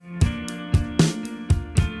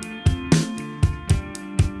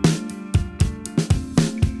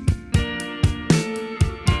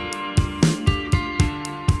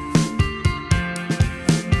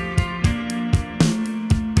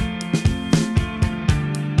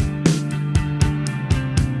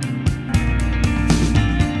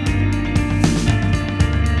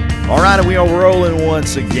and we are rolling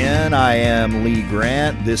once again. I am Lee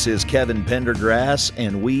Grant. This is Kevin Pendergrass,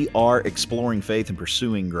 and we are exploring faith and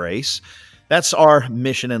pursuing grace. That's our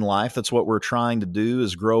mission in life. That's what we're trying to do,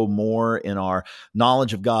 is grow more in our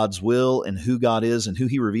knowledge of God's will and who God is and who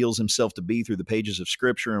He reveals Himself to be through the pages of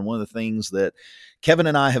Scripture. And one of the things that Kevin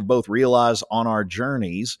and I have both realized on our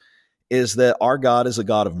journeys is that our God is a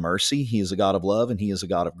God of mercy. He is a God of love, and He is a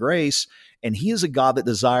God of grace. And He is a God that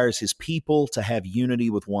desires His people to have unity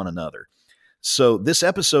with one another. So this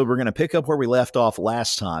episode, we're going to pick up where we left off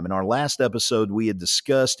last time. In our last episode, we had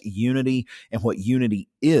discussed unity and what unity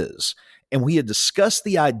is. And we had discussed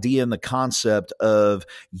the idea and the concept of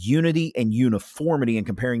unity and uniformity and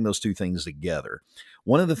comparing those two things together.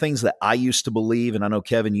 One of the things that I used to believe, and I know,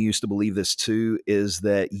 Kevin, you used to believe this too, is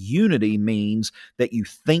that unity means that you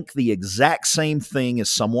think the exact same thing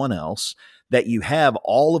as someone else, that you have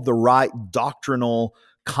all of the right doctrinal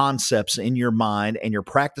concepts in your mind and you're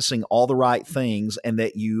practicing all the right things, and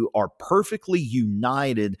that you are perfectly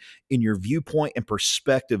united in your viewpoint and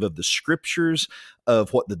perspective of the Scriptures,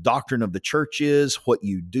 of what the doctrine of the church is, what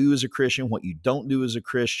you do as a Christian, what you don't do as a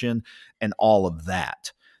Christian, and all of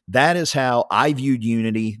that. That is how I viewed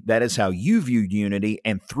unity. That is how you viewed unity.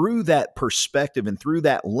 And through that perspective and through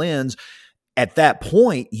that lens, at that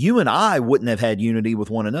point, you and I wouldn't have had unity with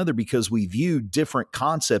one another because we viewed different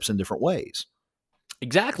concepts in different ways.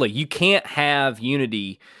 Exactly. You can't have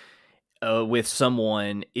unity with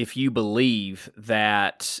someone if you believe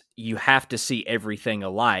that you have to see everything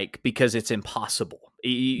alike, because it's impossible.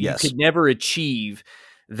 Yes. You could never achieve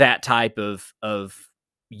that type of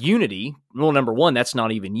unity. Well, number one, that's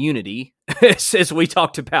not even unity, as we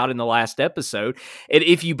talked about in the last episode. And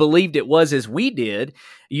if you believed it was as we did,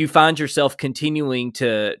 you find yourself continuing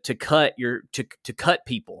to cut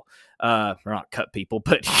people. Or not cut people,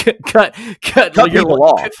 but cut people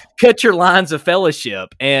off. Cut your lines of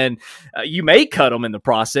fellowship, and you may cut them in the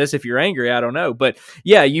process if you're angry. I don't know, but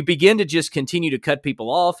yeah, you begin to just continue to cut people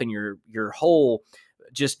off, and your whole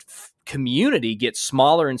just community gets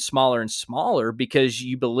smaller and smaller and smaller because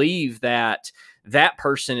you believe that that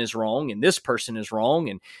person is wrong and this person is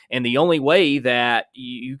wrong, and the only way that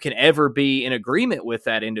you can ever be in agreement with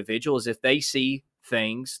that individual is if they see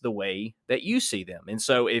things the way that you see them. And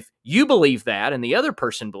so if you believe that and the other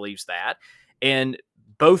person believes that, and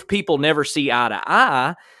both people never see eye to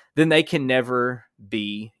eye, then they can never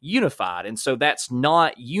be unified. And so that's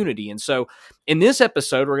not unity. And so in this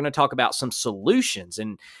episode, we're going to talk about some solutions.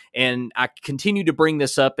 And I continue to bring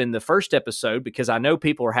this up in the first episode because I know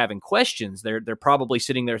people are having questions. They're probably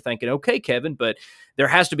sitting there thinking, okay, Kevin, but there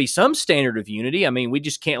has to be some standard of unity. I mean, we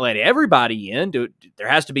just can't let everybody in. There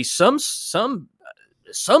has to be some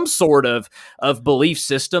sort of belief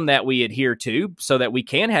system that we adhere to so that we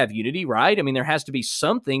can have unity, right? I mean, there has to be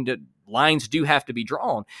something that lines do have to be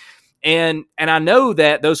drawn. And I know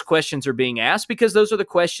that those questions are being asked because those are the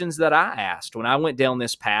questions that I asked. When I went down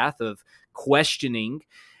this path of questioning,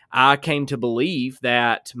 I came to believe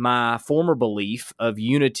that my former belief of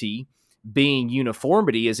unity being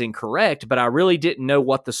uniformity is incorrect, but I really didn't know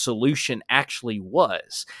what the solution actually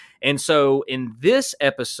was. And so in this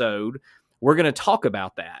episode, we're going to talk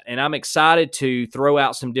about that. And I'm excited to throw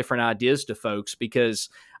out some different ideas to folks because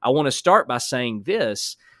I want to start by saying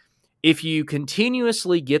this. If you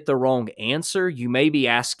continuously get the wrong answer, you may be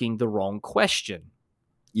asking the wrong question.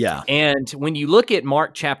 Yeah. And when you look at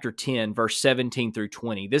Mark chapter 10, verse 17 through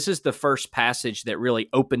 20, this is the first passage that really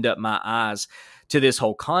opened up my eyes to this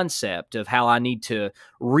whole concept of how I need to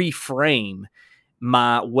reframe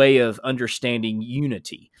my way of understanding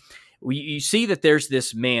unity. You see that there's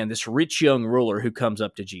this man, this rich young ruler, who comes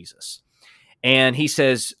up to Jesus. And he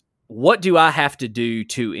says, "What do I have to do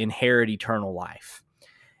to inherit eternal life?"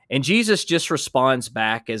 And Jesus just responds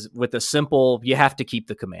back with a simple, "You have to keep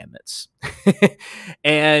the commandments."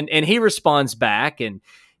 and he responds back and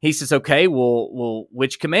he says, "Okay, well,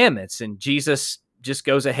 which commandments?" And Jesus just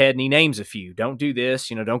goes ahead and he names a few. Don't do this,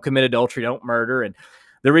 don't commit adultery, don't murder. And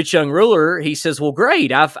the rich young ruler, he says, "Well,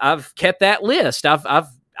 great. I've kept that list. I've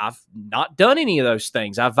not done any of those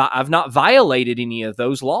things. I've not violated any of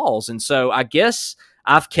those laws. And so I guess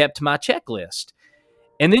I've kept my checklist."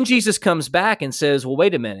 And then Jesus comes back and says, "Well,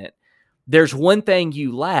 wait a minute. There's one thing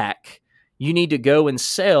you lack. You need to go and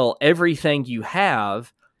sell everything you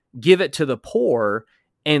have, give it to the poor,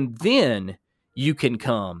 and then you can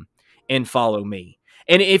come and follow me."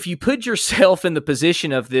 And if you put yourself in the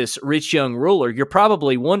position of this rich young ruler, you're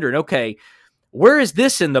probably wondering, okay, where is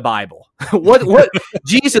this in the Bible? What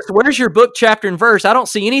Jesus, where's your book, chapter, and verse? I don't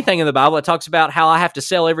see anything in the Bible that talks about how I have to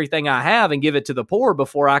sell everything I have and give it to the poor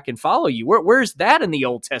before I can follow you. Where's that in the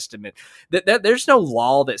Old Testament? That there's no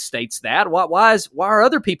law that states that. Why are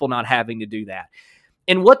other people not having to do that?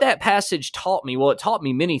 And what that passage taught me, well, it taught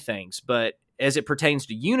me many things, but as it pertains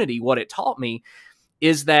to unity, what it taught me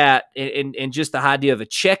is that, and just the idea of a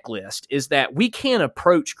checklist, is that we can't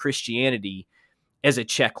approach Christianity as a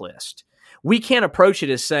checklist. We can't approach it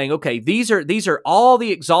as saying, okay, these are all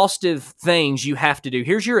the exhaustive things you have to do.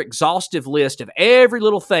 Here's your exhaustive list of every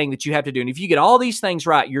little thing that you have to do. And if you get all these things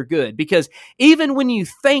right, you're good. Because even when you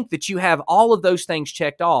think that you have all of those things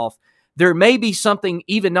checked off, there may be something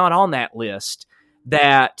even not on that list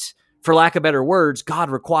that, for lack of better words, God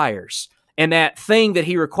requires. And that thing that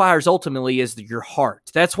he requires ultimately is your heart.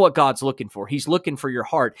 That's what God's looking for. He's looking for your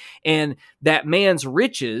heart. And that man's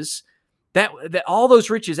riches, that all those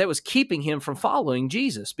riches, that was keeping him from following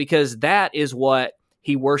Jesus, because that is what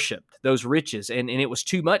he worshiped, those riches. And it was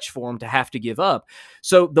too much for him to have to give up.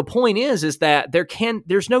 So the point is that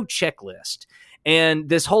there's no checklist. And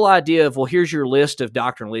this whole idea of, well, here's your list of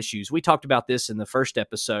doctrinal issues. We talked about this in the first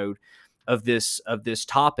episode of this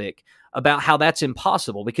topic, about how that's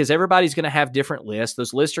impossible, because everybody's going to have different lists.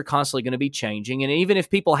 Those lists are constantly going to be changing. And even if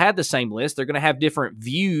people had the same list, they're going to have different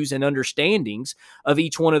views and understandings of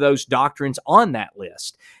each one of those doctrines on that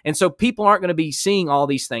list. And so people aren't going to be seeing all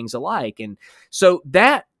these things alike. And so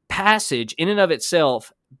that passage in and of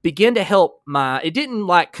itself began to help it didn't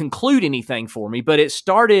like conclude anything for me, but it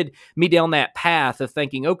started me down that path of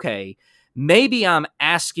thinking, okay, maybe I'm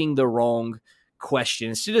asking the wrong question.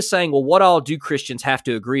 Instead of saying, well, what all do Christians have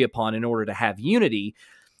to agree upon in order to have unity?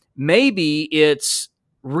 Maybe it's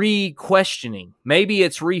re-questioning. Maybe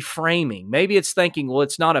it's reframing. Maybe it's thinking, well,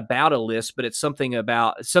 it's not about a list, but it's something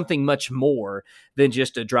much more than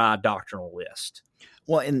just a dry doctrinal list.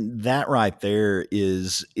 Well, and that right there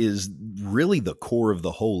is really the core of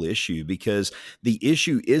the whole issue, because the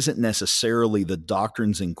issue isn't necessarily the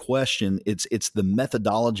doctrines in question. It's the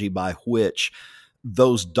methodology by which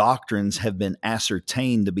those doctrines have been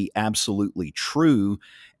ascertained to be absolutely true,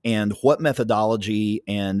 and what methodology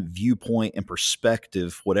and viewpoint and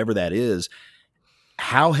perspective, whatever that is,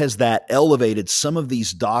 how has that elevated some of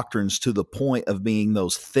these doctrines to the point of being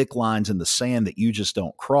those thick lines in the sand that you just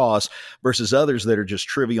don't cross, versus others that are just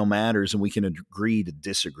trivial matters and we can agree to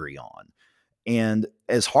disagree on. And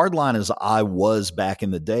as hardline as I was back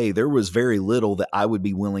in the day, there was very little that I would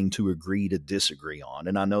be willing to agree to disagree on.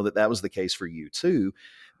 And I know that was the case for you too,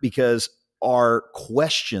 because our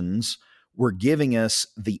questions were giving us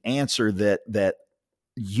the answer that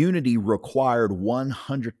unity required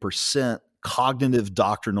 100% cognitive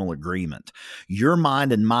doctrinal agreement. Your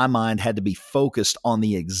mind and my mind had to be focused on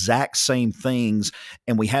the exact same things,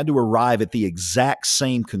 and we had to arrive at the exact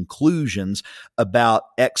same conclusions about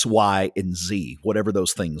X, Y, and Z, whatever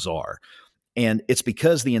those things are. And it's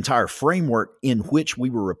because the entire framework in which we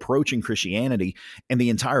were approaching Christianity and the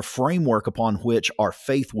entire framework upon which our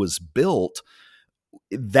faith was built,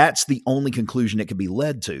 that's the only conclusion it could be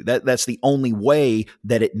led to. That's the only way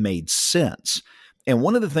that it made sense. And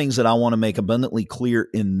one of the things that I want to make abundantly clear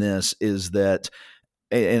in this is that,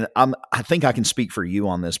 and I think I can speak for you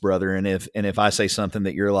on this, brother. And if I say something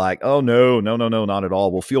that you're like, oh, no, not at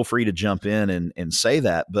all, well, feel free to jump in and say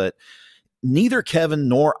that. But neither Kevin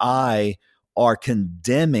nor I are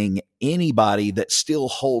condemning anybody that still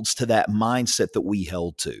holds to that mindset that we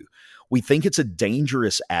held to. We think it's a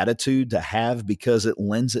dangerous attitude to have because it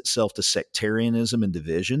lends itself to sectarianism and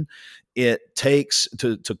division. It takes,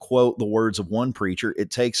 to quote the words of one preacher,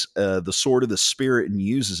 it takes the sword of the Spirit and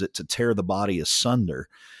uses it to tear the body asunder.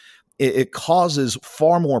 It causes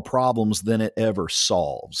far more problems than it ever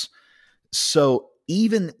solves. So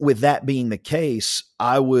even with that being the case,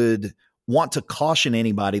 I would want to caution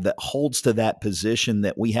anybody that holds to that position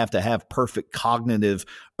that we have to have perfect cognitive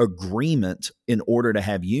agreement in order to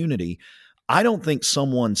have unity. I don't think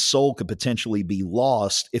someone's soul could potentially be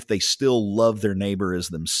lost if they still love their neighbor as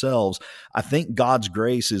themselves. I think God's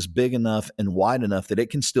grace is big enough and wide enough that it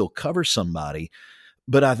can still cover somebody.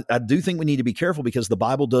 But I do think we need to be careful, because the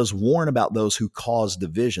Bible does warn about those who cause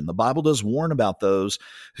division. The Bible does warn about those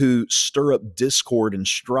who stir up discord and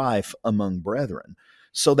strife among brethren.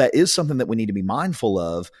 So that is something that we need to be mindful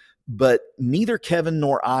of. But neither Kevin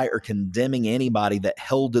nor I are condemning anybody that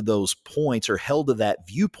held to those points or held to that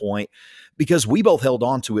viewpoint, because we both held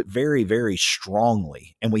on to it very, very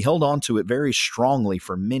strongly. And we held on to it very strongly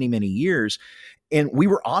for many, many years. And we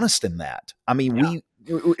were honest in that. I mean,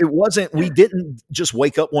 It wasn't, we didn't just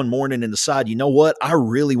wake up one morning and decide, you know what, I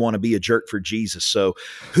really want to be a jerk for Jesus. So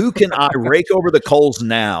who can I rake over the coals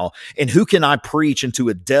now? And who can I preach into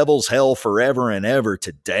a devil's hell forever and ever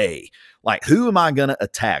today? Like, who am I going to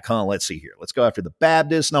attack? Let's see here. Let's go after the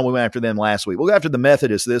Baptists. No, we went after them last week. We'll go after the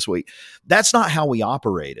Methodists this week. That's not how we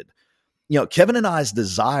operated. Kevin and I's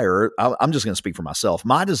desire, I'm just going to speak for myself.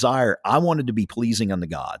 My desire, I wanted to be pleasing unto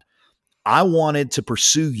God. I wanted to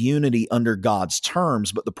pursue unity under God's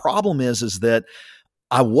terms, but the problem is that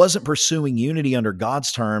I wasn't pursuing unity under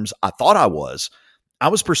God's terms. I thought I was. I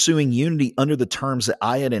was pursuing unity under the terms that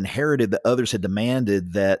I had inherited that others had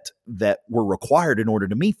demanded that were required in order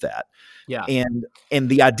to meet that. Yeah. And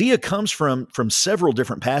the idea comes from several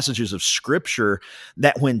different passages of Scripture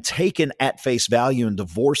that, when taken at face value and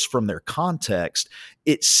divorced from their context,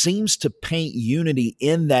 it seems to paint unity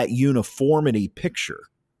in that uniformity picture.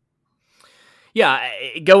 Yeah,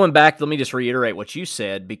 going back, let me just reiterate what you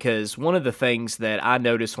said, because one of the things that I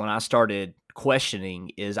noticed when I started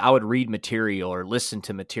questioning is I would read material or listen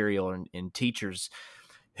to material and teachers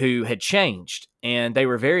who had changed, and they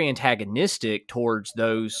were very antagonistic towards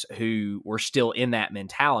those who were still in that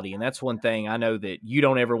mentality. And that's one thing I know that you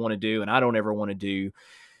don't ever want to do, and I don't ever want to do,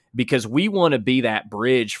 because we want to be that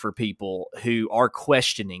bridge for people who are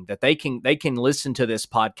questioning, that they can listen to this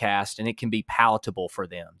podcast and it can be palatable for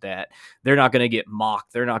them, that they're not going to get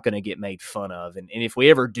mocked, they're not going to get made fun of. And if we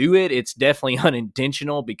ever do it, it's definitely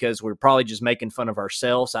unintentional, because we're probably just making fun of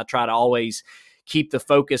ourselves. I try to always keep the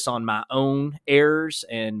focus on my own errors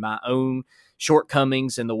and my own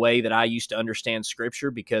shortcomings in the way that I used to understand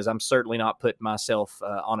Scripture, because I'm certainly not putting myself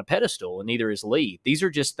on a pedestal, and neither is Lee. These are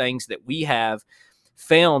just things that we have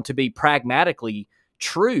found to be pragmatically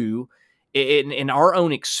true in our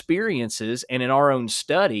own experiences and in our own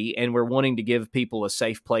study, and we're wanting to give people a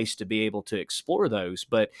safe place to be able to explore those.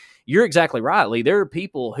 But you're exactly right, Lee. There are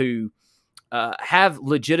people who have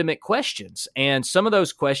legitimate questions, and some of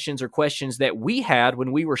those questions are questions that we had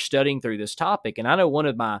when we were studying through this topic. And I know one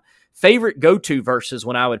of my favorite go-to verses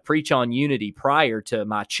when I would preach on unity prior to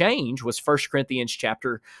my change was 1 Corinthians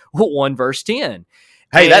chapter 1, verse 10.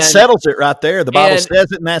 Hey, that settles it right there. The Bible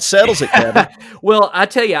says it, and that settles it, Kevin. Well, I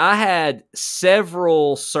tell you, I had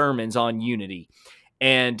several sermons on unity.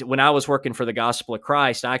 And when I was working for the Gospel of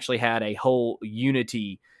Christ, I actually had a whole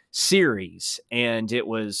unity series. And it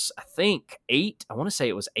was, I think, 8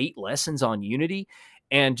 lessons on unity.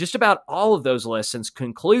 And just about all of those lessons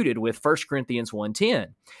concluded with 1 Corinthians 1:10.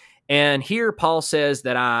 And here Paul says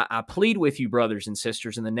that I plead with you, brothers and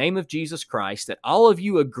sisters, in the name of Jesus Christ, that all of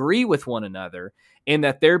you agree with one another, and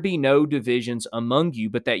that there be no divisions among you,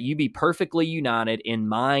 but that you be perfectly united in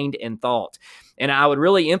mind and thought. And I would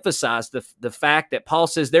really emphasize the fact that Paul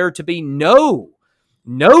says there are to be no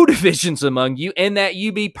divisions among you, and that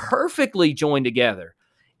you be perfectly joined together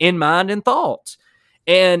in mind and thought.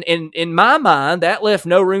 And in my mind, that left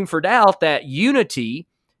no room for doubt that unity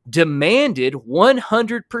demanded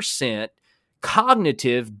 100%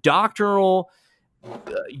 cognitive, doctrinal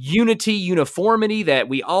unity, uniformity, that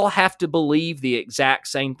we all have to believe the exact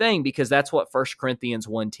same thing, because that's what 1 Corinthians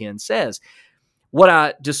 1:10 says. What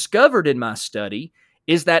I discovered in my study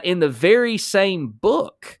is that in the very same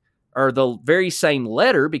book, or the very same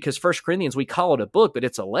letter, because 1 Corinthians, we call it a book, but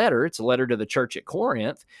it's a letter to the church at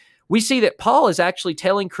Corinth, we see that Paul is actually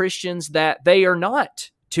telling Christians that they are not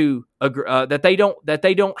to agree, that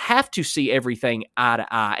they don't have to see everything eye to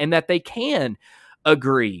eye, and that they can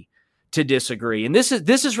agree to disagree. And this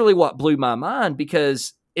is really what blew my mind,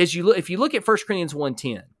 because if you look at 1 Corinthians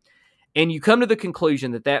 1:10 and you come to the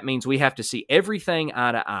conclusion that means we have to see everything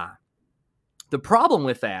eye to eye, the problem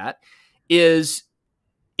with that is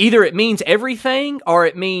either it means everything or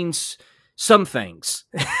it means some things.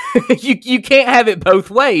 You can't have it both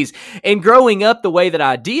ways. And growing up the way that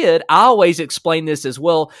I did, I always explain this as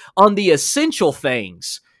well. On the essential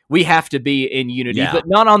things, we have to be in unity, but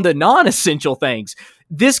not on the non-essential things.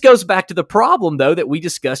 This goes back to the problem, though, that we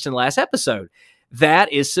discussed in the last episode.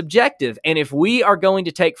 That is subjective. And if we are going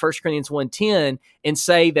to take 1 Corinthians 1:10 and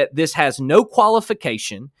say that this has no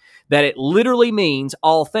qualification, that it literally means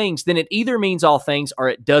all things, then it either means all things or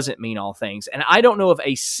it doesn't mean all things. And I don't know of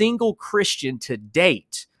a single Christian to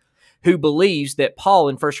date who believes that Paul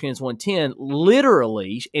in 1 Corinthians 1:10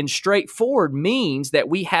 literally and straightforward means that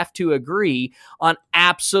we have to agree on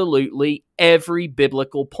absolutely every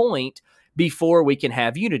biblical point before we can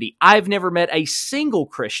have unity. I've never met a single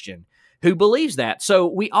Christian who believes that. So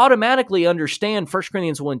we automatically understand 1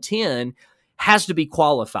 Corinthians 1:10 has to be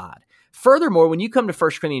qualified. Furthermore, when you come to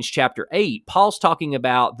 1 Corinthians chapter 8, Paul's talking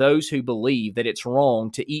about those who believe that it's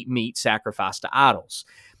wrong to eat meat sacrificed to idols.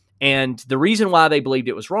 And the reason why they believed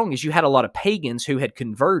it was wrong is you had a lot of pagans who had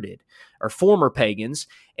converted, or former pagans,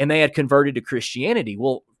 and they had converted to Christianity.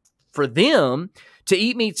 Well, for them to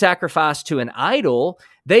eat meat sacrificed to an idol,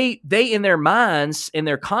 they in their minds, in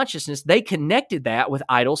their consciousness, they connected that with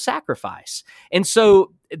idol sacrifice. And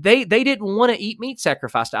so they didn't want to eat meat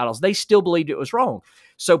sacrificed to idols. They still believed it was wrong.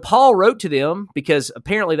 So Paul wrote to them because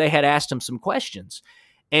apparently they had asked him some questions.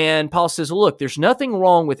 And Paul says, look, there's nothing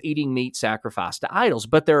wrong with eating meat sacrificed to idols,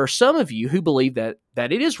 but there are some of you who believe that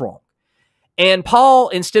it is wrong. And Paul,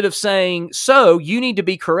 instead of saying, so you need to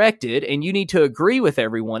be corrected and you need to agree with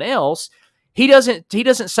everyone else, he doesn't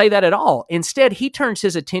say that at all. Instead, he turns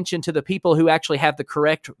his attention to the people who actually have the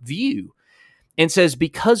correct view and says,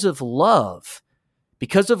 because of love,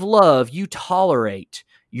 you tolerate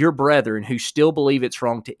your brethren who still believe it's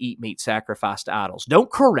wrong to eat meat sacrificed to idols.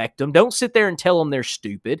 Don't correct them. Don't sit there and tell them they're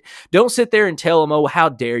stupid. Don't sit there and tell them, oh, how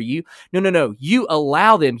dare you? No. You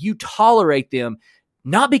allow them. You tolerate them,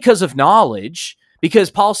 not because of knowledge, because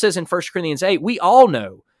Paul says in 1 Corinthians 8, we all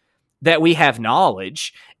know that we have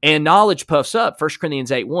knowledge, and knowledge puffs up, 1 Corinthians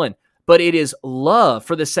 8:1. But it is love,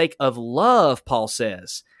 for the sake of love, Paul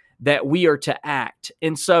says, that we are to act.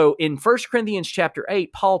 And so in 1 Corinthians chapter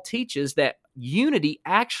 8, Paul teaches that unity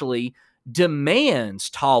actually demands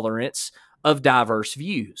tolerance of diverse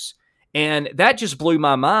views. And that just blew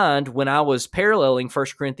my mind when I was paralleling 1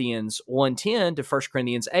 Corinthians 1:10 to 1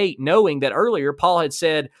 Corinthians 8, knowing that earlier Paul had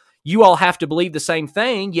said, you all have to believe the same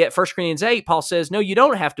thing, yet 1 Corinthians 8, Paul says, no, you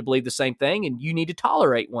don't have to believe the same thing, and you need to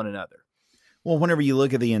tolerate one another. Well, whenever you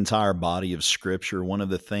look at the entire body of Scripture, one of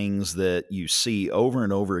the things that you see over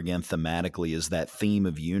and over again thematically is that theme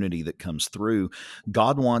of unity that comes through.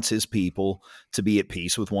 God wants his people to be at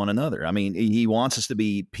peace with one another. I mean, he wants us to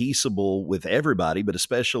be peaceable with everybody, but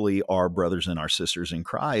especially our brothers and our sisters in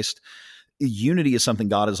Christ. Unity is something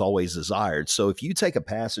God has always desired. So if you take a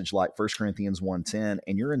passage like 1 Corinthians 1:10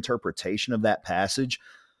 and your interpretation of that passage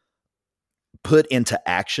put into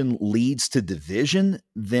action leads to division,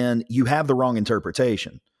 then you have the wrong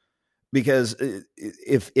interpretation. Because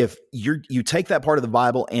if you take that part of the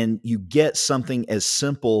Bible and you get something as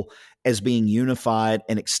simple as being unified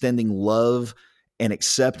and extending love and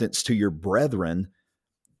acceptance to your brethren,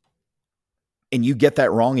 and you get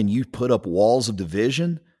that wrong and you put up walls of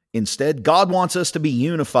division, instead, God wants us to be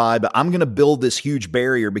unified, but I'm going to build this huge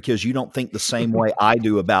barrier because you don't think the same way I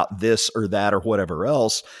do about this or that or whatever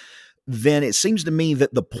else, then it seems to me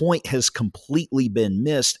that the point has completely been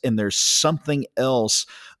missed and there's something else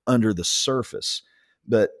under the surface.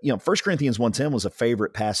 But, 1 Corinthians 1:10 was a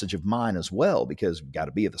favorite passage of mine as well, because you got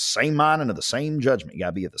to be of the same mind and of the same judgment. You got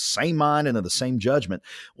to be of the same mind and of the same judgment.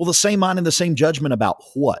 Well, the same mind and the same judgment about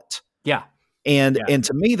what? Yeah. And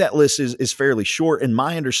to me, that list is fairly short. And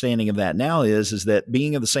my understanding of that now is that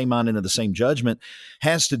being of the same mind and of the same judgment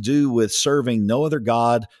has to do with serving no other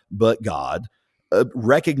God but God,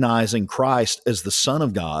 recognizing Christ as the Son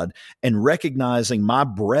of God, and recognizing my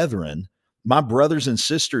brethren, my brothers and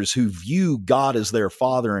sisters who view God as their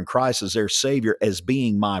Father and Christ as their Savior, as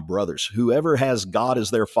being my brothers. Whoever has God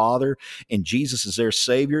as their Father and Jesus as their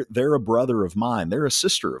Savior, they're a brother of mine. They're a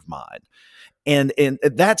sister of mine. And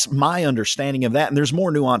that's my understanding of that. And there's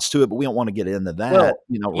more nuance to it, but we don't want to get into that,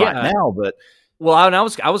 right now. But I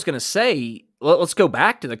was going to say, let's go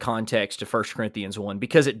back to the context of 1 Corinthians 1,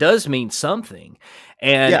 because it does mean something.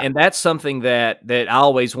 And that's something that I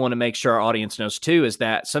always want to make sure our audience knows too, is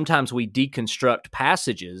that sometimes we deconstruct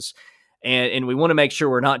passages, and we want to make sure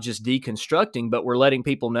we're not just deconstructing, but we're letting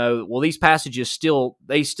people know, well, these passages still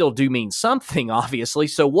do mean something, obviously.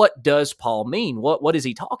 So what does Paul mean? What is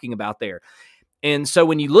he talking about there? And so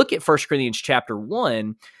when you look at 1 Corinthians chapter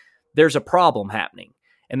 1, there's a problem happening.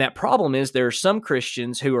 And that problem is there are some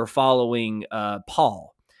Christians who are following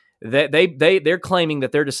Paul. They're claiming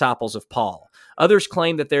that they're disciples of Paul. Others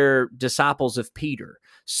claim that they're disciples of Peter.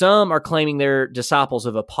 Some are claiming they're disciples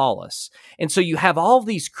of Apollos. And so you have all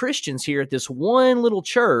these Christians here at this one little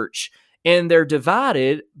church, and they're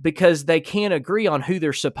divided because they can't agree on who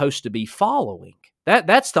they're supposed to be following.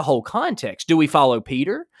 That's the whole context. Do we follow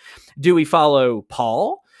Peter? Do we follow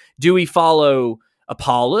Paul? Do we follow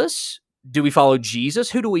Apollos? Do we follow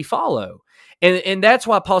Jesus? Who do we follow? And that's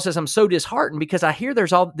why Paul says, I'm so disheartened, because I hear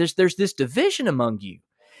there's this division among you.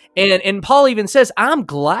 And Paul even says, I'm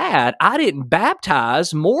glad I didn't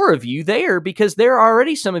baptize more of you there, because there are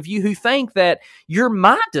already some of you who think that you're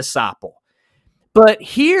my disciple. But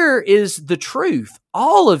here is the truth.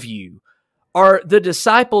 All of you are the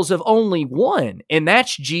disciples of only one, and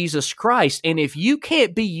that's Jesus Christ. And if you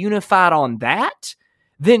can't be unified on that,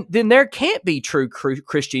 then there can't be true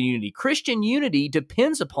Christian unity. Christian unity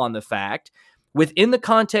depends upon the fact within the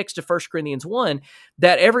context of 1 Corinthians 1,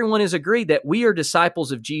 that everyone is agreed that we are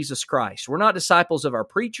disciples of Jesus Christ. We're not disciples of our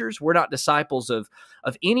preachers. We're not disciples of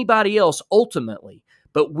anybody else ultimately,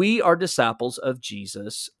 but we are disciples of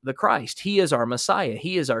Jesus the Christ. He is our Messiah.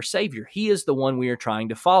 He is our Savior. He is the one we are trying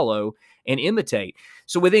to follow and imitate.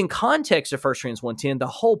 So within context of 1 Corinthians 1:10, the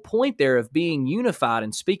whole point there of being unified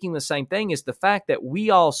and speaking the same thing is the fact that we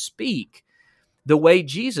all speak the way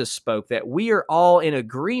Jesus spoke, that we are all in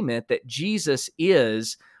agreement that Jesus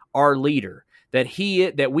is our leader, that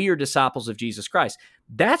we are disciples of Jesus Christ.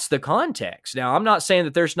 That's the context. Now, I'm not saying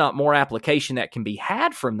that there's not more application that can be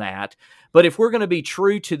had from that, but if we're going to be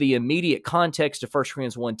true to the immediate context of 1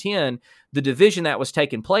 Corinthians 1:10, the division that was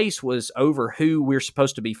taking place was over who we're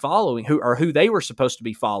supposed to be following, who they were supposed to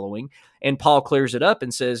be following, and Paul clears it up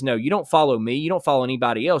and says, no, you don't follow me, you don't follow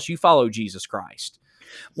anybody else, you follow Jesus Christ.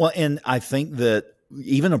 Well, and I think that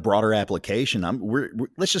even a broader application,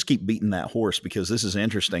 let's just keep beating that horse because this is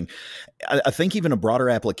interesting. I think even a broader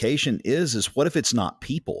application is what if it's not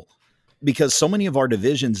people? Because so many of our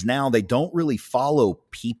divisions now, they don't really follow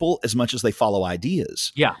people as much as they follow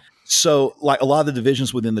ideas. Yeah. So like a lot of the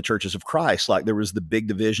divisions within the churches of Christ, like there was the big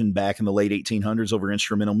division back in the late 1800s over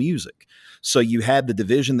instrumental music. So you had the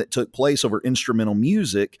division that took place over instrumental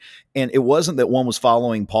music, and it wasn't that one was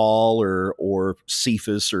following Paul or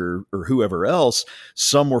Cephas or whoever else.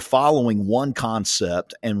 Some were following one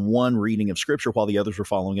concept and one reading of Scripture while the others were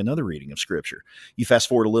following another reading of Scripture. You fast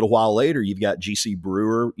forward a little while later, you've got G.C.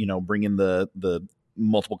 Brewer, bringing the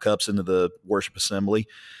multiple cups into the worship assembly.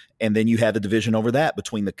 And then you had the division over that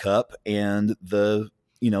between the cup and the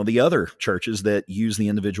other churches that use the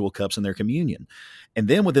individual cups in their communion. And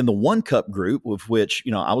then within the one cup group, of which,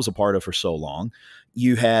 I was a part of for so long,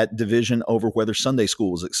 you had division over whether Sunday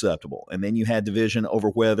school was acceptable. And then you had division over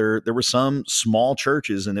whether there were some small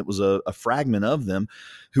churches, and it was a fragment of them,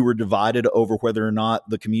 who were divided over whether or not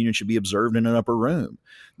the communion should be observed in an upper room.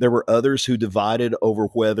 There were others who divided over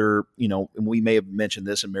whether, and we may have mentioned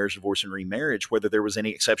this in Marriage, Divorce, and Remarriage, whether there was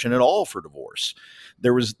any exception at all for divorce.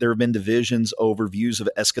 There have been divisions over views of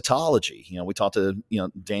eschatology. We talked to,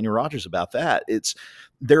 Daniel Rogers about that.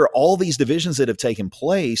 There are all these divisions that have taken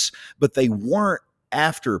place, but they weren't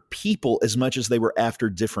after people as much as they were after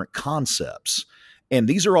different concepts. And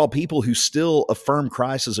these are all people who still affirm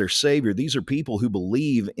Christ as their Savior. These are people who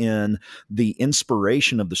believe in the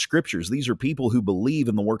inspiration of the Scriptures. These are people who believe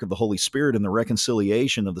in the work of the Holy Spirit and the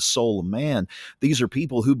reconciliation of the soul of man. These are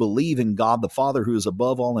people who believe in God the Father, who is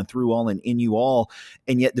above all and through all and in you all.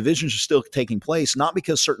 And yet divisions are still taking place, not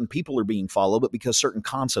because certain people are being followed, but because certain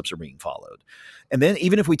concepts are being followed. And then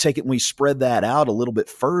even if we take it and we spread that out a little bit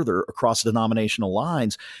further across denominational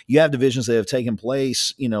lines, you have divisions that have taken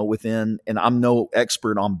place, within, and I'm no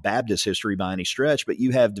expert on Baptist history by any stretch, but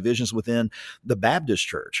you have divisions within the Baptist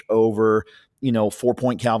church over,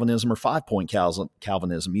 4-point Calvinism or 5-point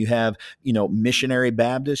Calvinism. You have, missionary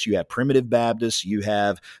Baptists, you have primitive Baptists, you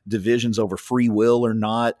have divisions over free will or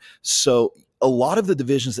not. So a lot of the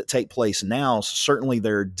divisions that take place now, certainly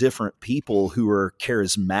there are different people who are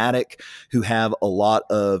charismatic, who have a lot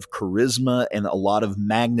of charisma and a lot of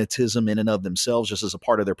magnetism in and of themselves, just as a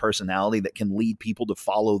part of their personality that can lead people to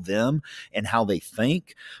follow them and how they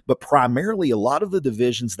think. But primarily, a lot of the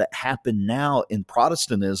divisions that happen now in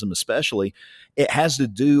Protestantism, especially, it has to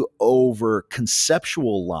do over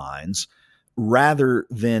conceptual lines rather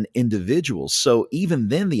than individuals. So even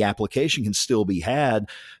then, the application can still be had.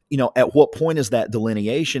 At what point is that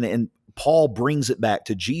delineation? And Paul brings it back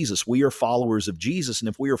to Jesus. We are followers of Jesus. And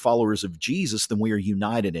if we are followers of Jesus, then we are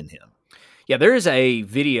united in him. Yeah, there is a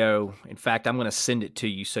video. In fact, I'm going to send it to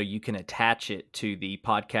you so you can attach it to the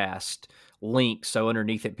podcast link. So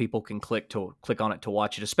underneath it, people can click on it to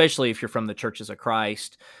watch it, especially if you're from the Churches of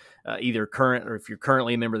Christ, either current or if you're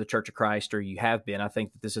currently a member of the Church of Christ or you have been. I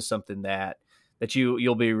think that this is something that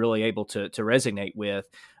you'll be really able to resonate with.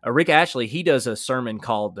 Rick Ashley, he does a sermon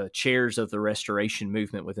called The Chairs of the Restoration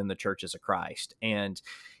Movement within the Churches of Christ. And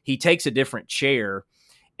he takes a different chair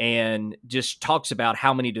and just talks about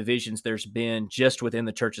how many divisions there's been just within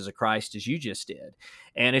the Churches of Christ, as you just did.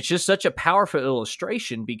 And it's just such a powerful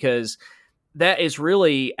illustration because that is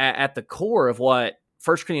really at the core of what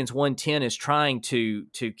 1 Corinthians 1:10 is trying to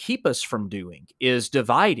keep us from doing, is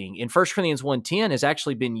dividing. And 1 Corinthians 1:10 has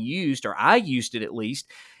actually been used, or I used it at least,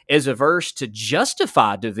 as a verse to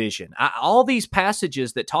justify division. All these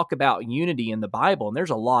passages that talk about unity in the Bible, and there's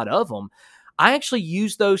a lot of them, I actually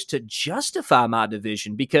use those to justify my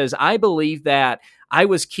division because I believe that I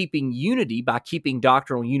was keeping unity by keeping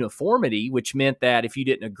doctrinal uniformity, which meant that if you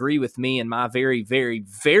didn't agree with me in my very, very,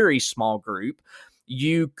 very small group,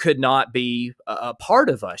 you could not be a part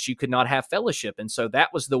of us. You could not have fellowship. And so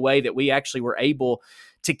that was the way that we actually were able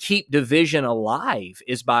to keep division alive,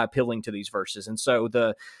 is by appealing to these verses. And so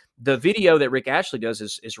the video that Rick Ashley does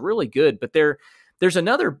is really good. But there's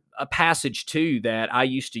another passage too that I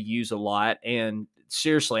used to use a lot. And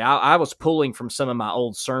seriously, I was pulling from some of my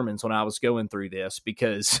old sermons when I was going through this,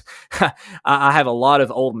 because I have a lot of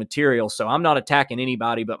old material, so I'm not attacking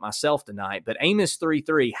anybody but myself tonight. But Amos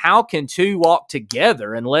 3:3, how can two walk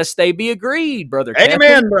together unless they be agreed, Brother Amen,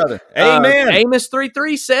 Captain? brother. Amen. Amos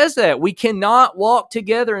 3:3 says that we cannot walk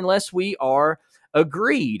together unless we are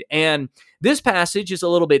agreed. And this passage is a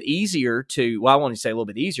little bit easier to, well, I want to say a little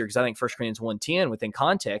bit easier, because I think 1 Corinthians 1:10 within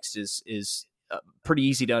context is pretty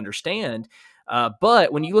easy to understand.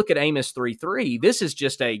 But when you look at Amos 3:3, this is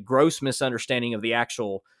just a gross misunderstanding of the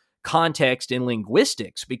actual context in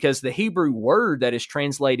linguistics, because the Hebrew word that is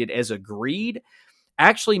translated as agreed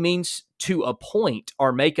actually means to appoint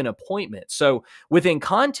or make an appointment. So within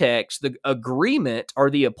context, the agreement or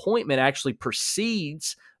the appointment actually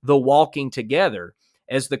precedes the walking together,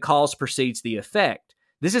 as the cause precedes the effect.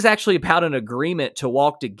 This is actually about an agreement to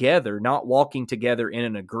walk together, not walking together in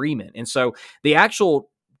an agreement. And so the actual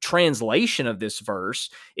translation of this verse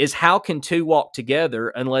is, how can two walk together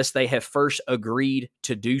unless they have first agreed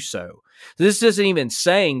to do so? This isn't even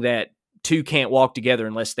saying that two can't walk together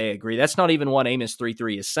unless they agree. That's not even what Amos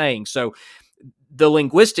 3:3 is saying. So the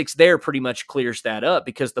linguistics there pretty much clears that up,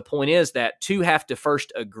 because the point is that two have to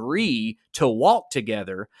first agree to walk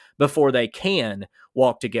together before they can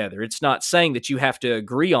walk together. It's not saying that you have to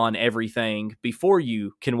agree on everything before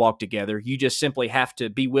you can walk together. You just simply have to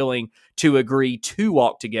be willing to agree to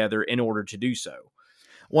walk together in order to do so.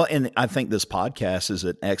 Well, and I think this podcast is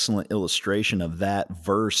an excellent illustration of that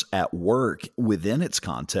verse at work within its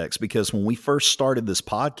context, because when we first started this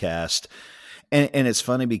podcast, and it's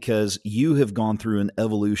funny because you have gone through an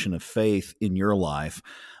evolution of faith in your life.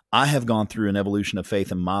 I have gone through an evolution of faith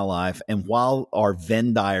in my life. And while our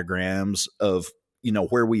Venn diagrams of,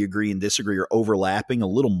 where we agree and disagree are overlapping a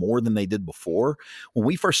little more than they did before, when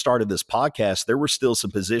we first started this podcast, there were still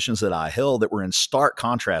some positions that I held that were in stark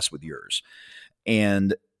contrast with yours.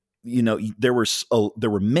 And there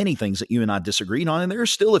were many things that you and I disagreed on, and there are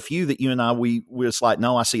still a few that you and I, we was like,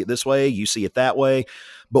 no, I see it this way, you see it that way,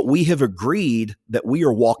 but we have agreed that we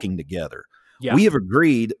are walking together. Yeah. We have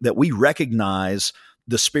agreed that we recognize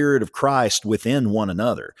the Spirit of Christ within one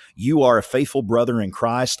another. You are a faithful brother in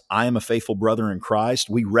Christ. I am a faithful brother in Christ.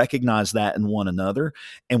 We recognize that in one another,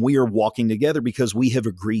 and we are walking together because we have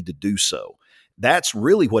agreed to do so. That's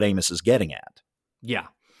really what Amos is getting at. Yeah.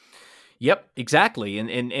 Yep, exactly.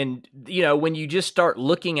 And when you just start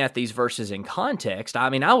looking at these verses in context,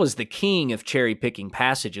 I mean, I was the king of cherry picking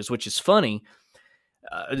passages, which is funny.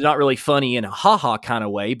 Not really funny in a ha-ha kind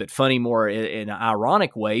of way, but funny more in an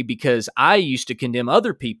ironic way, because I used to condemn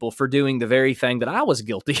other people for doing the very thing that I was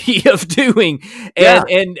guilty of doing.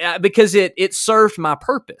 And because it served my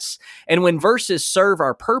purpose. And when verses serve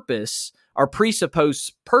our purpose, our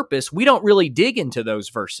presupposed purpose, we don't really dig into those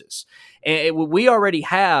verses. And we already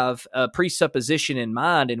have a presupposition in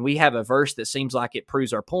mind, and we have a verse that seems like it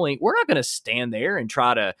proves our point. We're not going to stand there and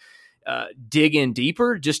try to dig in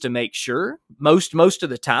deeper just to make sure. Most of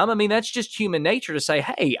the time, I mean, that's just human nature to say,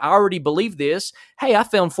 hey, I already believe this. Hey, I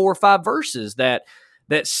found 4 or 5 verses that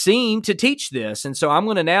seem to teach this. And so I'm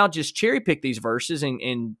going to now just cherry pick these verses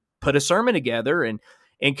and put a sermon together and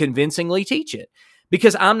convincingly teach it.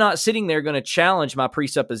 Because I'm not sitting there going to challenge my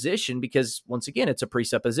presupposition, because once again, it's a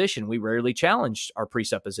presupposition. We rarely challenge our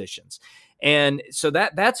presuppositions. And so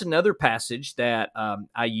that's another passage that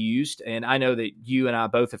I used. And I know that you and I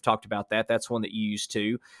both have talked about that. That's one that you used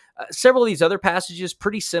too. Several of these other passages,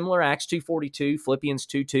 pretty similar. Acts 2:42, Philippians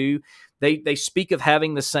 2:2. They speak of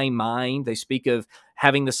having the same mind. They speak of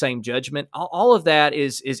having the same judgment. All of that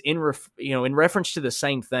is in reference to the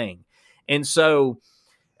same thing. And so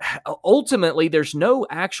ultimately, there's no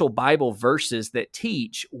actual Bible verses that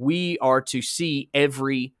teach we are to see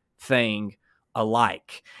everything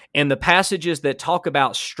alike. And the passages that talk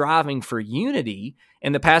about striving for unity,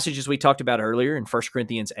 and the passages we talked about earlier in 1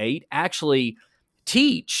 Corinthians 8, actually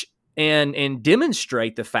teach and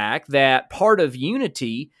demonstrate the fact that part of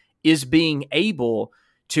unity is being able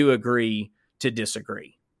to agree to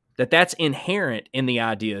disagree. That's inherent in the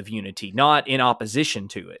idea of unity, not in opposition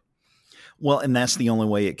to it. Well, and that's the only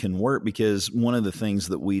way it can work, because one of the things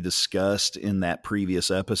that we discussed in that previous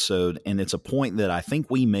episode, and it's a point that I think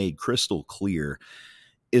we made crystal clear,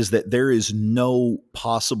 is that there is no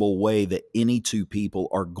possible way that any two people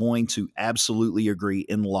are going to absolutely agree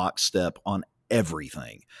in lockstep on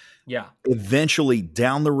everything. Yeah. Eventually,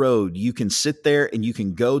 down the road, you can sit there and you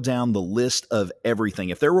can go down the list of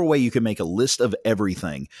everything. If there were a way you could make a list of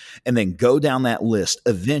everything and then go down that list,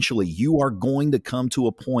 eventually you are going to come to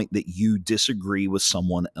a point that you disagree with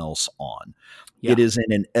someone else on. Yeah. It is an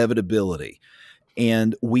inevitability.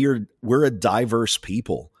 And we're a diverse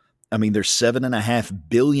people. I mean, there's 7.5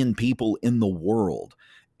 billion people in the world,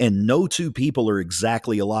 and no two people are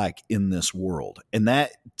exactly alike in this world. And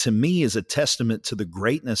that, to me, is a testament to the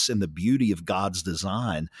greatness and the beauty of God's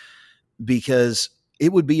design, because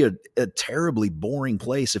it would be a terribly boring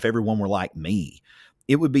place if everyone were like me.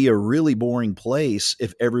 It would be a really boring place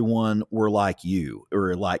if everyone were like you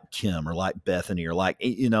or like Kim or like Bethany or like,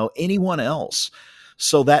 anyone else.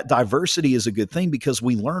 So that diversity is a good thing because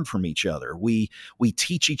we learn from each other. We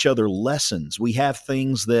teach each other lessons. We have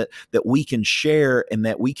things that we can share and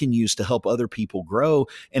that we can use to help other people grow.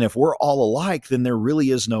 And if we're all alike, then there really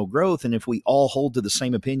is no growth. And if we all hold to the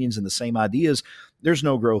same opinions and the same ideas, there's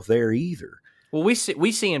no growth there either. Well, we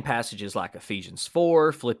see in passages like Ephesians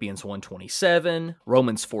 4, Philippians 1:27,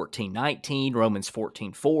 Romans 14:19, Romans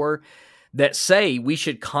 14:4, that say we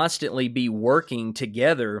should constantly be working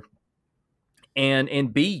together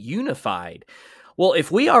and be unified. Well, if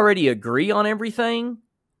we already agree on everything,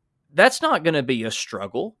 that's not going to be a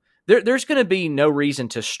struggle. There's going to be no reason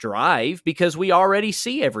to strive because we already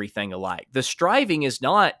see everything alike. The striving is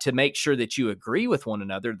not to make sure that you agree with one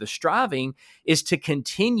another. The striving is to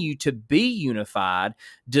continue to be unified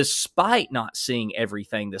despite not seeing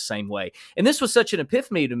everything the same way. And this was such an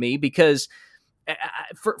epiphany to me because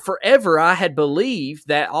forever I had believed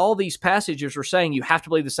that all these passages were saying you have to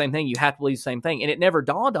believe the same thing, you have to believe the same thing. And it never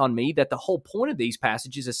dawned on me that the whole point of these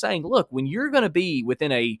passages is saying, look, when you're going to be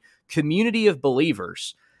within a community of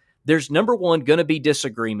believers, there's number one, going to be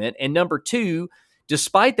disagreement. And number two,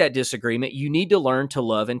 despite that disagreement, you need to learn to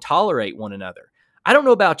love and tolerate one another. I don't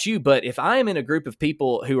know about you, but if I am in a group of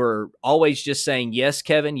people who are always just saying, yes,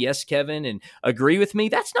 Kevin, and agree with me,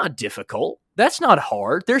 that's not difficult. That's not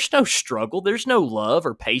hard. There's no struggle. There's no love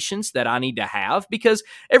or patience that I need to have because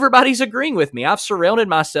everybody's agreeing with me. I've surrounded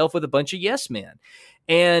myself with a bunch of yes men.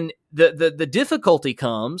 And the difficulty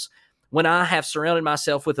comes when I have surrounded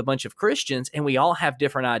myself with a bunch of Christians and we all have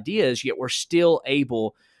different ideas, yet we're still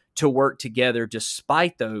able to work together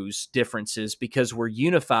despite those differences because we're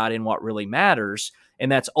unified in what really matters.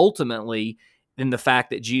 And that's ultimately in the fact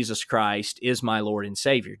that Jesus Christ is my Lord and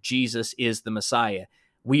Savior. Jesus is the Messiah.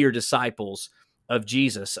 We are disciples of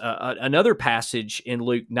Jesus. Another passage in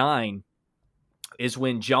Luke 9 is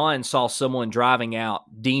when John saw someone driving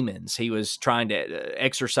out demons. He was trying to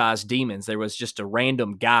exorcise demons. There was just a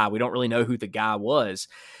random guy. We don't really know who the guy was,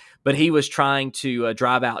 but he was trying to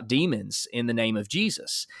drive out demons in the name of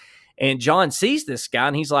Jesus. And John sees this guy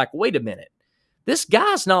and he's like, wait a minute. This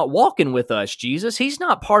guy's not walking with us, Jesus. He's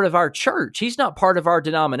not part of our church. He's not part of our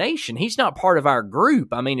denomination. He's not part of our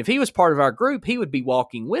group. I mean, if he was part of our group, he would be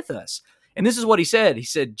walking with us. And this is what he said. He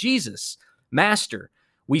said, Jesus, Master,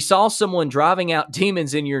 we saw someone driving out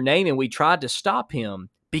demons in your name and we tried to stop him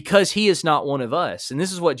because he is not one of us. And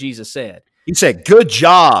this is what Jesus said. He said, good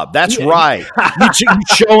job. That's right. You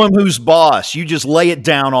show him who's boss. You just lay it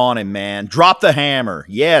down on him, man. Drop the hammer.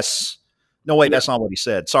 Yes. No, wait, that's not what he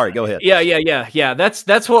said. Sorry, go ahead. Yeah.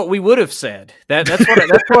 That's what we would have said. That's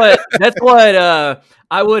what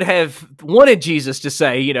I would have wanted Jesus to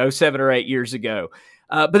say, 7 or 8 years ago.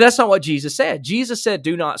 But that's not what Jesus said. Jesus said,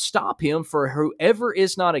 do not stop him, for whoever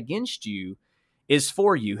is not against you is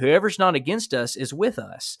for you. Whoever's not against us is with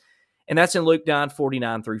us. And that's in Luke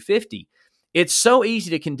 9:49 through 50. It's so easy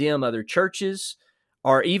to condemn other churches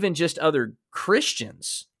or even just other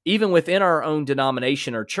Christians, even within our own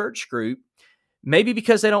denomination or church group, maybe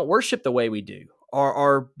because they don't worship the way we do,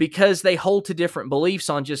 or because they hold to different beliefs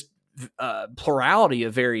on just plurality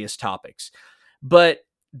of various topics. But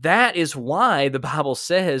that is why the Bible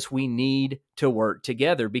says we need to work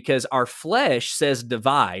together, because our flesh says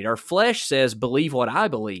divide. Our flesh says believe what I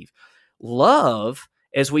believe. Love,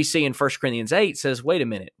 as we see in 1 Corinthians 8, says, wait a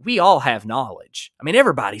minute, we all have knowledge. I mean,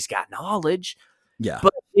 everybody's got knowledge. Yeah.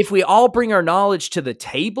 But if we all bring our knowledge to the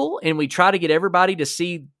table and we try to get everybody to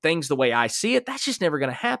see things the way I see it, that's just never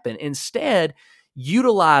going to happen. Instead,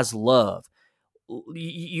 utilize love.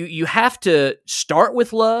 You have to start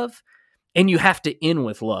with love and you have to end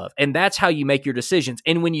with love. And that's how you make your decisions.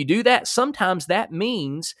 And when you do that, sometimes that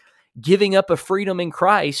means giving up a freedom in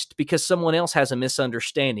Christ because someone else has a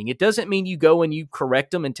misunderstanding. It doesn't mean you go and you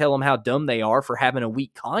correct them and tell them how dumb they are for having a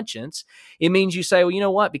weak conscience. It means you say, well, you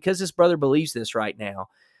know what? Because this brother believes this right now,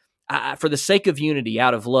 for the sake of unity,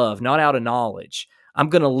 out of love, not out of knowledge, I'm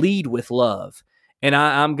going to lead with love. And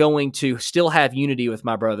I'm going to still have unity with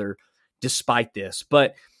my brother despite this.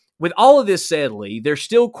 But with all of this said, Lee, there's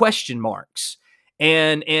still question marks.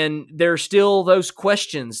 And there's still those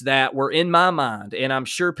questions that were in my mind. And I'm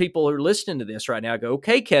sure people who are listening to this right now go,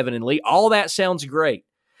 okay, Kevin and Lee, all that sounds great.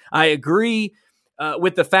 I agree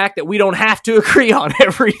with the fact that we don't have to agree on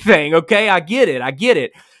everything. Okay, I get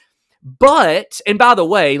it. But, and by the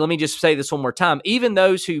way, let me just say this one more time. Even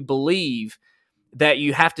those who believe that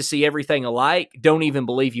you have to see everything alike don't even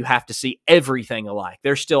believe you have to see everything alike.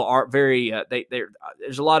 They're still very,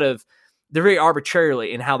 there's a lot of, they're very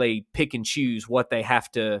arbitrarily in how they pick and choose what they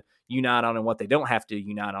have to unite on and what they don't have to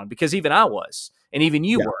unite on, because even I was, and even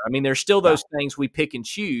you were. I mean, there's still those things we pick and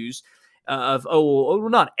choose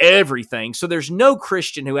not everything. So there's no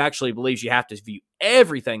Christian who actually believes you have to view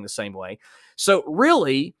everything the same way. So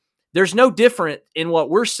really, there's no different in what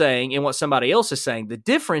we're saying and what somebody else is saying. The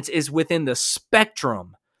difference is within the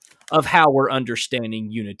spectrum of how we're understanding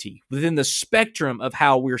unity, within the spectrum of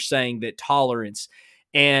how we're saying that tolerance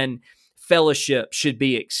and fellowship should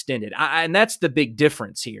be extended. And that's the big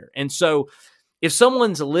difference here. And so if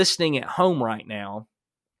someone's listening at home right now,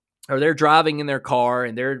 or they're driving in their car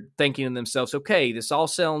and they're thinking to themselves, okay, this all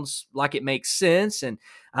sounds like it makes sense. And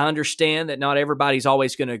I understand that not everybody's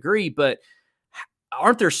always going to agree, but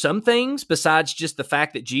aren't there some things besides just the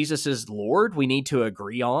fact that Jesus is Lord we need to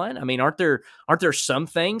agree on? I mean, aren't there some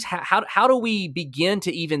things? How do we begin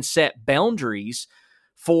to even set boundaries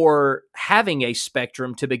for having a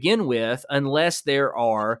spectrum to begin with, unless there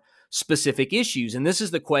are specific issues? And this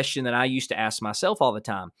is the question that I used to ask myself all the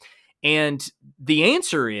time. And the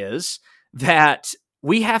answer is that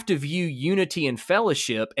we have to view unity and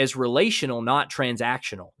fellowship as relational, not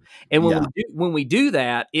transactional. And when we do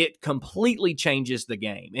that, it completely changes the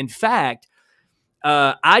game. In fact,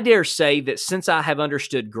 I dare say that since I have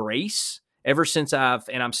understood grace, ever since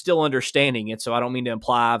I'm still understanding it, so I don't mean to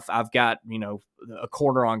imply I've got, a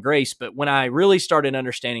corner on grace, but when I really started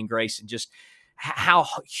understanding grace and just how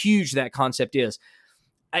huge that concept is,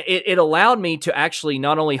 it allowed me to actually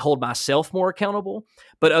not only hold myself more accountable,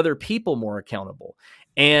 but other people more accountable.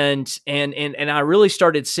 And I really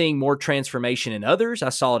started seeing more transformation in others. I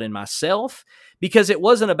saw it in myself, because it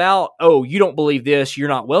wasn't about, oh, you don't believe this, you're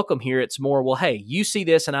not welcome here. It's more, well, hey, you see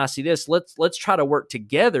this and I see this. Let's try to work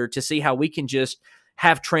together to see how we can just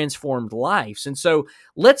have transformed lives. And so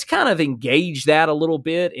let's kind of engage that a little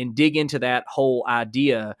bit and dig into that whole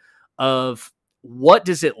idea of what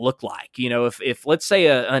does it look like? If let's say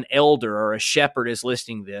an elder or a shepherd is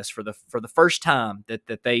listening to this for the first time,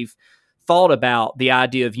 that they've thought about the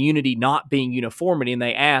idea of unity not being uniformity, and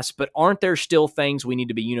they ask, but aren't there still things we need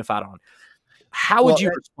to be unified on? How would you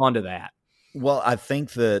respond to that? Well, I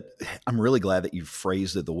think that I'm really glad that you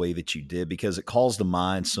phrased it the way that you did, because it calls to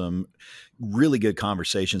mind some really good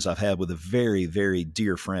conversations I've had with a very, very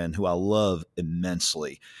dear friend who I love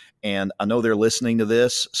immensely. And I know they're listening to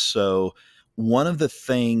this. So one of the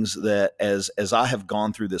things that as I have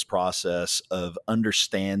gone through this process of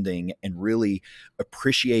understanding and really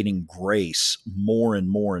appreciating grace more and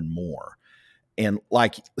more and more, and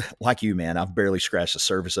like you, man, I've barely scratched the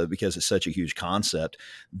surface of it because it's such a huge concept.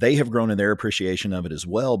 They have grown in their appreciation of it as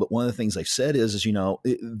well. But one of the things they've said is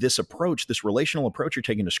this approach, this relational approach you're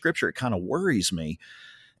taking to Scripture, it kind of worries me,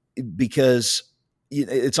 because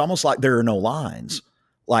it's almost like there are no lines.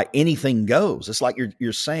 Like anything goes. It's like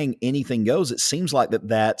you're saying anything goes. It seems like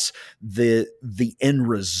that's the end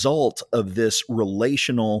result of this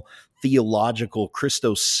relational, theological,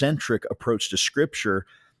 Christocentric approach to Scripture,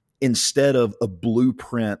 instead of a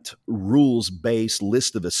blueprint, rules-based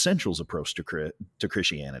list of essentials approach to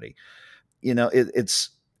Christianity.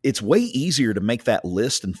 It's way easier to make that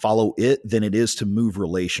list and follow it than it is to move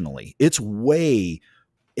relationally.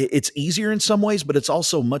 It's easier in some ways, but it's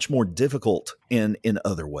also much more difficult in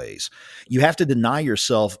other ways. You have to deny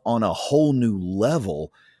yourself on a whole new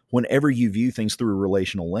level whenever you view things through a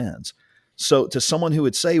relational lens. So to someone who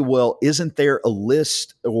would say, well, isn't there a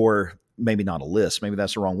list, or maybe not a list, maybe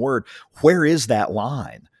that's the wrong word, where is that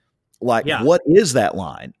line? Like, What is that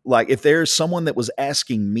line? Like, if there's someone that was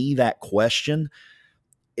asking me that question,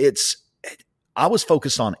 I was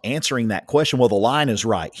focused on answering that question. Well, the line is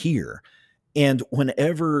right here. And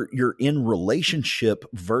whenever you're in relationship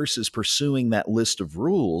versus pursuing that list of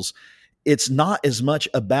rules, it's not as much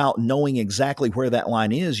about knowing exactly where that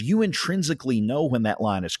line is. You intrinsically know when that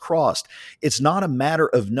line is crossed. It's not a matter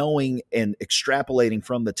of knowing and extrapolating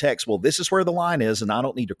from the text, well, this is where the line is and I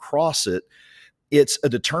don't need to cross it. It's a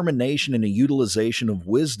determination and a utilization of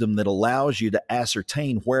wisdom that allows you to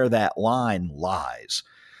ascertain where that line lies.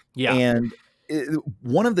 Yeah. And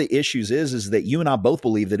one of the issues is that you and I both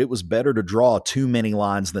believe that it was better to draw too many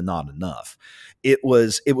lines than not enough. It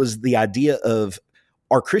was the idea of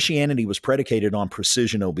our Christianity was predicated on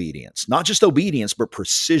precision obedience, not just obedience, but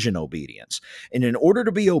precision obedience. And in order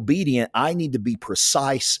to be obedient, I need to be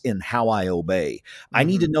precise in how I obey. I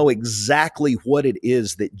need to know exactly what it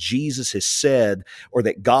is that Jesus has said or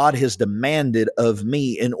that God has demanded of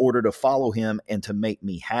me in order to follow him and to make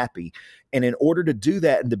me happy. And in order to do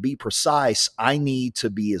that and to be precise, I need to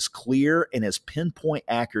be as clear and as pinpoint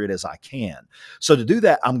accurate as I can. So to do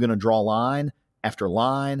that, I'm going to draw line after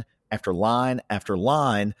line after line after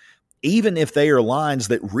line. Even if they are lines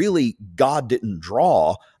that really God didn't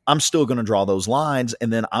draw, I'm still going to draw those lines.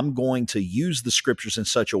 And then I'm going to use the scriptures in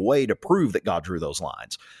such a way to prove that God drew those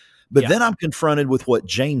lines. But then I'm confronted with what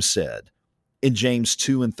James said in James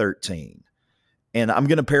 2:13. And I'm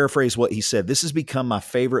going to paraphrase what he said. This has become my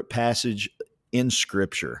favorite passage in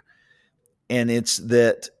Scripture. And it's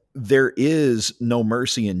that there is no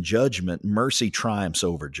mercy in judgment. Mercy triumphs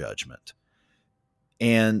over judgment.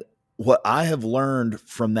 And what I have learned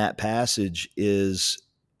from that passage is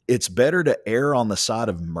it's better to err on the side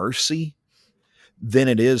of mercy than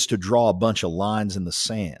it is to draw a bunch of lines in the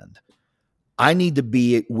sand. I need to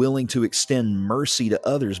be willing to extend mercy to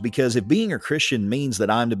others, because if being a Christian means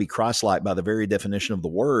that I'm to be Christ-like by the very definition of the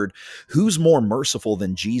word, who's more merciful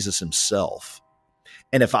than Jesus himself?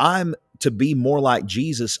 And if I'm to be more like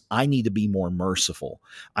Jesus, I need to be more merciful.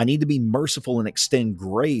 I need to be merciful and extend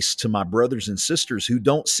grace to my brothers and sisters who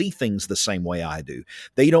don't see things the same way I do.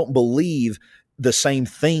 They don't believe the same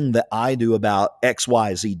thing that I do about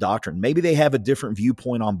XYZ doctrine. Maybe they have a different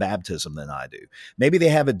viewpoint on baptism than I do. Maybe they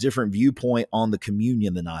have a different viewpoint on the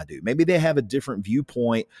communion than I do. Maybe they have a different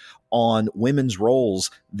viewpoint on women's roles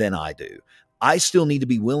than I do. I still need to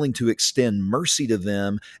be willing to extend mercy to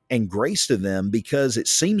them and grace to them, because it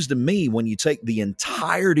seems to me when you take the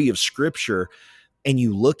entirety of Scripture and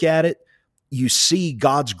you look at it, you see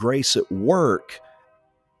God's grace at work,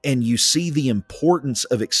 and you see the importance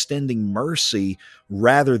of extending mercy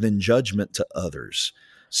rather than judgment to others.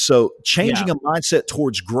 So changing a mindset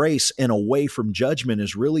towards grace and away from judgment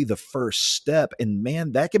is really the first step. And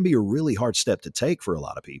man, that can be a really hard step to take for a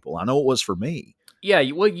lot of people. I know it was for me. Yeah,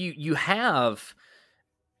 well, you have,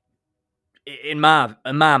 in my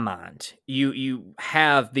mind, you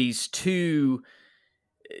have these two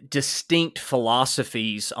distinct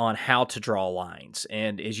philosophies on how to draw lines.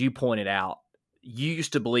 And as you pointed out, you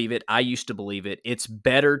used to believe it. I used to believe it. It's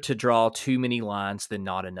better to draw too many lines than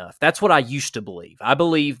not enough. That's what I used to believe. I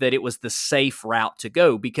believe that it was the safe route to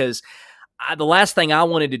go, because the last thing I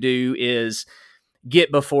wanted to do is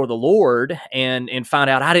get before the Lord and find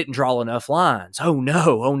out I didn't draw enough lines. Oh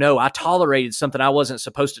no, I tolerated something I wasn't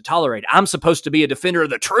supposed to tolerate. I'm supposed to be a defender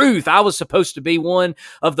of the truth. I was supposed to be one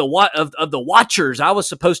of the watchers. I was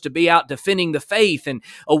supposed to be out defending the faith and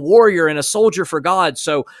a warrior and a soldier for God.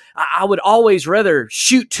 So I would always rather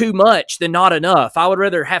shoot too much than not enough. I would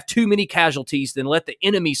rather have too many casualties than let the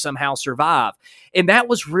enemy somehow survive. And that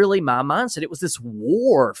was really my mindset. It was this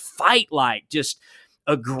war, fight-like, just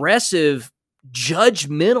aggressive,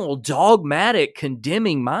 judgmental, dogmatic,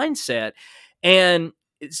 condemning mindset. And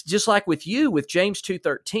it's just like with you, with James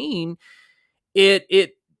 2:13,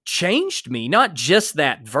 it changed me. Not just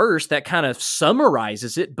that verse that kind of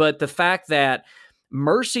summarizes it, but the fact that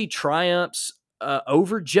mercy triumphs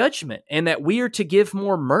over judgment, and that we are to give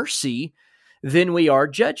more mercy than we are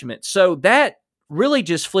judgment. So that really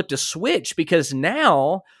just flipped a switch, because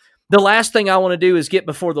now the last thing I want to do is get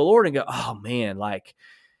before the Lord and go, oh man, like,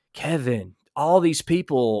 Kevin, all these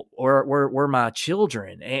people were my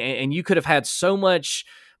children, and you could have had so much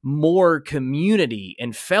more community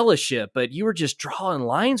and fellowship, but you were just drawing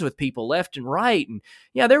lines with people left and right. And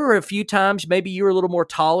yeah, there were a few times maybe you were a little more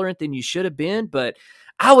tolerant than you should have been, but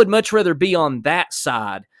I would much rather be on that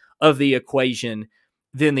side of the equation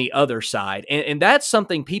than the other side. And that's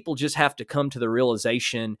something people just have to come to the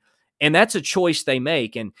realization, and that's a choice they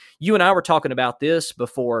make. And you and I were talking about this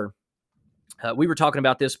before. We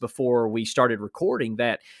started recording,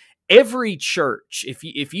 that every church,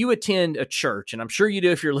 if you attend a church, and I'm sure you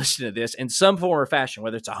do if you're listening to this, in some form or fashion,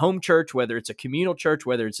 whether it's a home church, whether it's a communal church,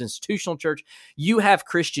 whether it's institutional church, you have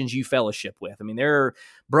Christians you fellowship with. I mean, there are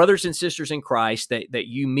brothers and sisters in Christ that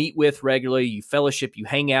you meet with regularly, you fellowship, you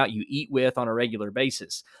hang out, you eat with on a regular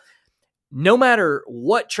basis. No matter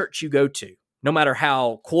what church you go to, no matter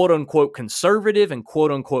how quote unquote conservative and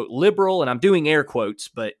quote unquote liberal, and I'm doing air quotes,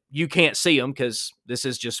 but you can't see them because this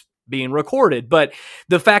is just being recorded. But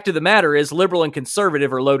the fact of the matter is, liberal and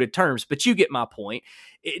conservative are loaded terms, but you get my point.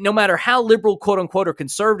 No matter how liberal, quote unquote, or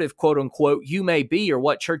conservative, quote unquote, you may be, or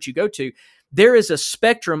what church you go to, there is a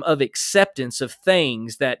spectrum of acceptance of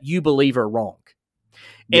things that you believe are wrong.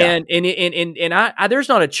 Yeah. And I there's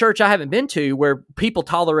not a church I haven't been to where people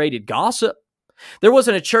tolerated gossip. There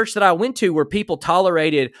wasn't a church that I went to where people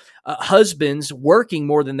tolerated husbands working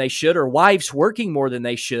more than they should or wives working more than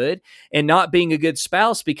they should and not being a good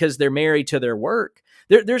spouse because they're married to their work.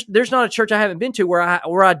 There's not a church I haven't been to where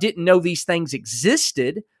I didn't know these things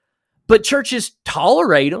existed, but churches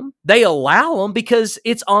tolerate them. They allow them because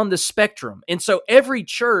it's on the spectrum. And so every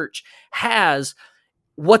church has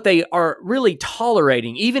what they are really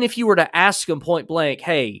tolerating. Even if you were to ask them point blank,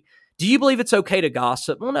 hey, do you believe it's okay to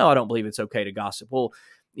gossip? Well, no, I don't believe it's okay to gossip. Well,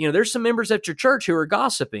 there's some members at your church who are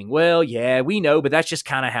gossiping. Well, yeah, we know, but that's just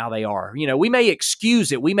kind of how they are. We may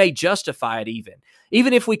excuse it. We may justify it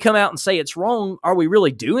even if we come out and say it's wrong, are we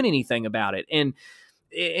really doing anything about it? And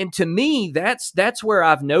to me, that's where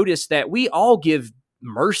I've noticed that we all give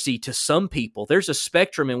mercy to some people. There's a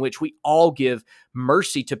spectrum in which we all give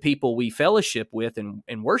mercy to people we fellowship with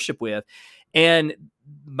and worship with. And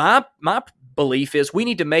my belief is we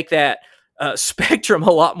need to make that spectrum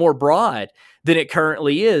a lot more broad than it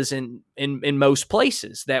currently is in most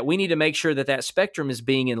places, that we need to make sure that spectrum is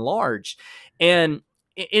being enlarged. And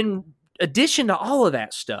in addition to all of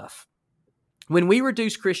that stuff, when we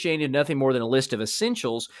reduce Christianity to nothing more than a list of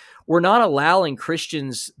essentials, we're not allowing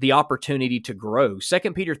Christians the opportunity to grow.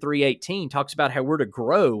 2 Peter 3:18 talks about how we're to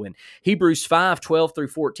grow, and Hebrews 5:12 through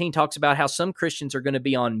 14 talks about how some Christians are going to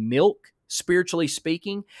be on milk, spiritually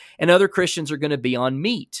speaking, and other Christians are going to be on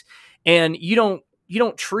meat. And you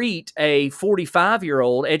don't treat a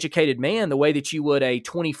 45-year-old educated man the way that you would a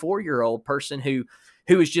 24-year-old person who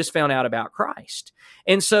has just found out about Christ.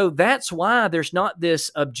 And so that's why there's not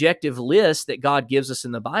this objective list that God gives us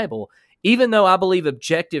in the Bible. Even though I believe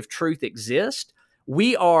objective truth exists,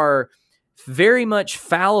 we are very much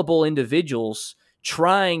fallible individuals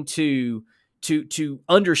trying to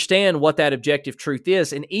understand what that objective truth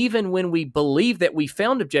is. And even when we believe that we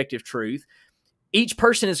found objective truth, each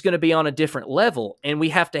person is going to be on a different level, and we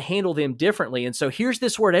have to handle them differently. And so here's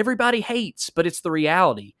this word everybody hates, but it's the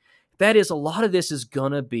reality. That is, a lot of this is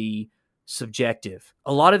going to be subjective.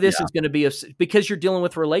 A lot of this is going to be because you're dealing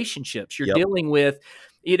with relationships. You're dealing with,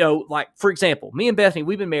 like, for example, me and Bethany,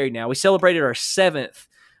 we've been married now. We celebrated our 7th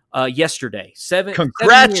yesterday.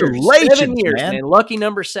 Congratulations, 7 years, man. Lucky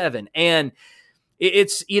number 7. And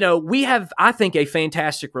it's, we have, I think, a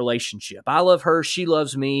fantastic relationship. I love her. She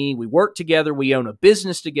loves me. We work together. We own a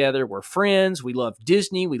business together. We're friends. We love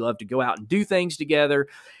Disney. We love to go out and do things together.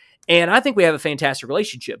 And I think we have a fantastic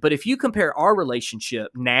relationship. But if you compare our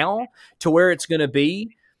relationship now to where it's going to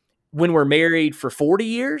be when we're married for 40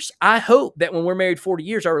 years, I hope that when we're married 40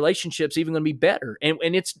 years, our relationship's even going to be better. And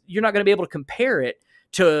you're not going to be able to compare it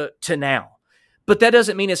to now. But that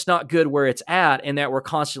doesn't mean it's not good where it's at and that we're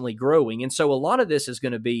constantly growing. And so a lot of this is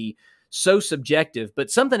going to be so subjective.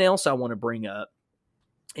 But something else I want to bring up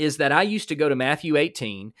is that I used to go to Matthew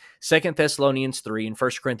 18, 2 Thessalonians 3, and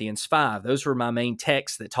 1 Corinthians 5. Those were my main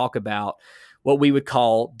texts that talk about what we would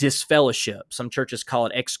call disfellowship. Some churches call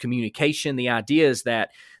it excommunication. The idea is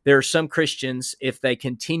that there are some Christians, if they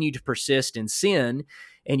continue to persist in sin,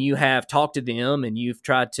 and you have talked to them and you've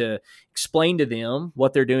tried to explain to them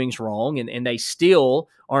what they're doing is wrong, and they still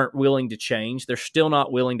aren't willing to change. They're still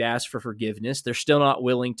not willing to ask for forgiveness. They're still not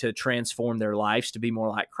willing to transform their lives to be more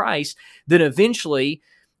like Christ. Then eventually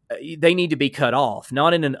they need to be cut off,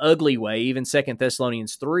 not in an ugly way. Even 2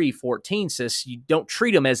 Thessalonians 3:14 says you don't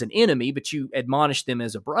treat them as an enemy, but you admonish them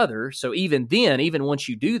as a brother. So even then, even once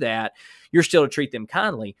you do that, you're still to treat them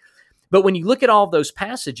kindly. But when you look at all of those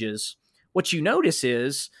passages, what you notice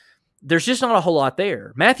is there's just not a whole lot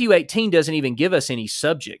there. Matthew 18 doesn't even give us any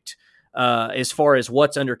subject as far as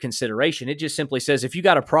what's under consideration. It just simply says, if you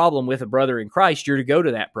got a problem with a brother in Christ, you're to go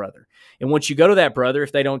to that brother. And once you go to that brother,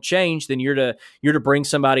 if they don't change, then you're to bring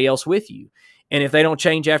somebody else with you. And if they don't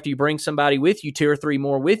change after you bring somebody with you, 2 or 3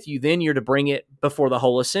 more with you, then you're to bring it before the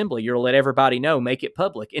whole assembly. You're to let everybody know, make it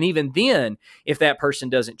public. And even then, if that person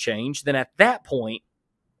doesn't change, then at that point,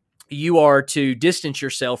 you are to distance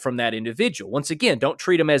yourself from that individual. Once again, don't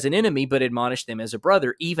treat them as an enemy, but admonish them as a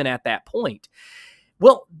brother, even at that point.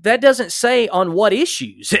 Well, that doesn't say on what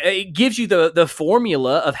issues. It gives you the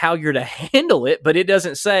formula of how you're to handle it, but it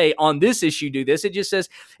doesn't say on this issue, do this. It just says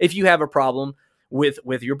if you have a problem with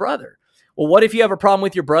your brother. Well, what if you have a problem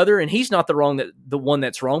with your brother and he's not the one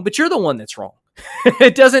that's wrong, but you're the one that's wrong?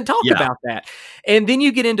 It doesn't talk about that. And then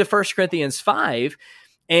you get into 1 Corinthians 5,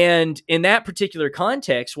 and in that particular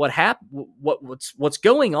context, what's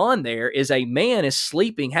going on there is a man is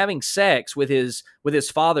sleeping, having sex with his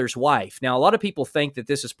father's wife. Now, a lot of people think that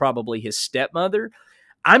this is probably his stepmother.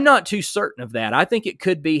 I'm not too certain of that. I think it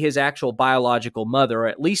could be his actual biological mother, or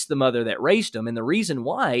at least the mother that raised him. And the reason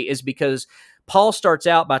why is because Paul starts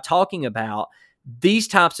out by talking about these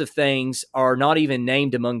types of things are not even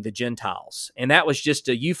named among the Gentiles. And that was just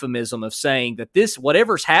a euphemism of saying that this,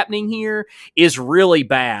 whatever's happening here, is really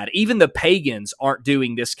bad. Even the pagans aren't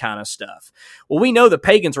doing this kind of stuff. Well, we know the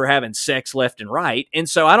pagans were having sex left and right. And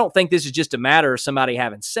so I don't think this is just a matter of somebody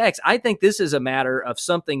having sex. I think this is a matter of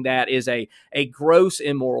something that is a gross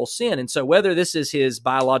immoral sin. And so whether this is his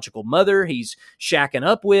biological mother he's shacking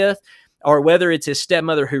up with, or whether it's his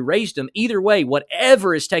stepmother who raised him, either way,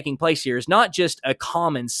 whatever is taking place here is not just a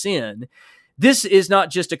common sin. This is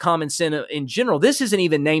not just a common sin in general. This isn't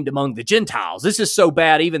even named among the Gentiles. This is so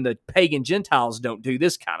bad, even the pagan Gentiles don't do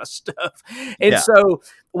this kind of stuff. And so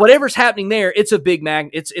whatever's happening there, it's a big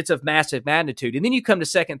it's of massive magnitude. And then you come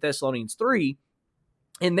to 2 Thessalonians 3,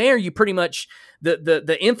 and there you pretty much,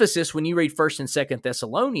 the emphasis when you read 1 and 2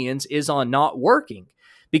 Thessalonians is on not working,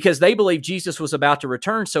 because they believed Jesus was about to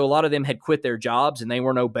return. So a lot of them had quit their jobs and they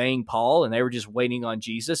weren't obeying Paul, and they were just waiting on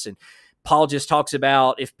Jesus. And Paul just talks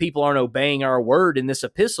about, if people aren't obeying our word in this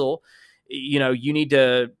epistle, you need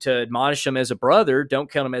to admonish them as a brother. Don't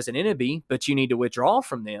count them as an enemy, but you need to withdraw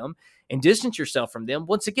from them and distance yourself from them.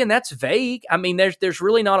 Once again, that's vague. I mean, there's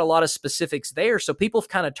really not a lot of specifics there. So people have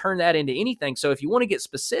kind of turned that into anything. So if you want to get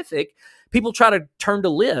specific, people try to turn to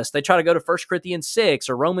lists. They try to go to 1 Corinthians 6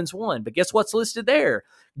 or Romans 1, but guess what's listed there?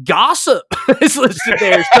 Gossip is listed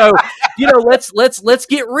there. So, let's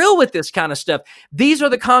get real with this kind of stuff. These are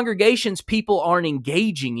the congregations people aren't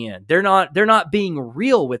engaging in. They're not being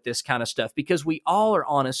real with this kind of stuff, because we all are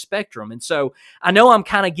on a spectrum. And so I know I'm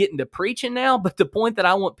kind of getting to preaching now, but the point that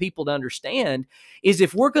I want people to understand is,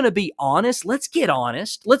 if we're going to be honest, let's get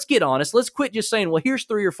honest. Let's get honest. Let's quit just saying, well, here's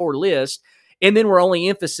 3 or 4 lists, and then we're only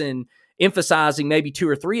emphasizing maybe 2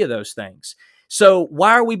 or 3 of those things. So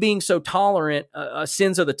why are we being so tolerant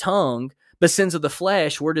sins of the tongue, but sins of the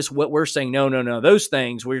flesh, we're saying, no, those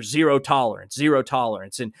things, we're zero tolerance.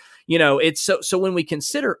 And, it's so when we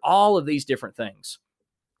consider all of these different things,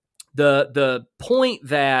 the point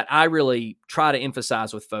that I really try to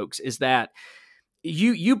emphasize with folks is that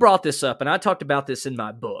you brought this up, and I talked about this in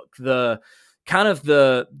my book, the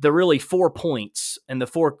really 4 points and the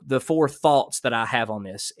four thoughts that I have on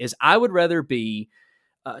this is, I would rather be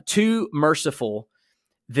too merciful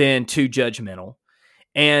than too judgmental.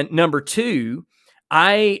 And number 2,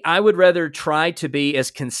 I would rather try to be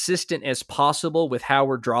as consistent as possible with how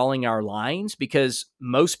we're drawing our lines, because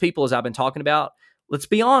most people, as I've been talking about, let's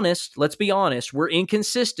be honest, we're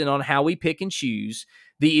inconsistent on how we pick and choose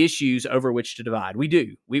the issues over which to divide. We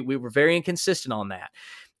do. We were very inconsistent on that.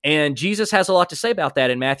 And Jesus has a lot to say about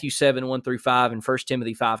that in Matthew 7, 1-5 and 1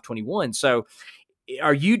 Timothy 5:21. So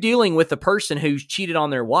are you dealing with the person who's cheated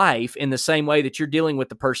on their wife in the same way that you're dealing with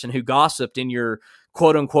the person who gossiped in your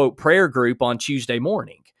quote unquote prayer group on Tuesday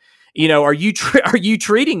morning? Are you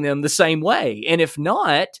treating them the same way? And if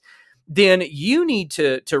not, then you need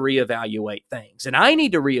to reevaluate things. And I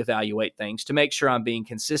need to reevaluate things to make sure I'm being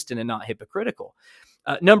consistent and not hypocritical.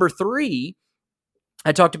 Number 3,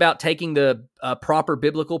 I talked about taking the proper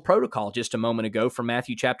biblical protocol just a moment ago from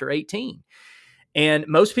Matthew chapter 18. And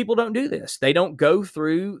most people don't do this. They don't go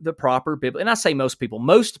through the proper biblical, and I say most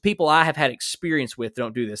people I have had experience with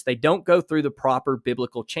don't do this. They don't go through the proper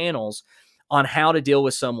biblical channels on how to deal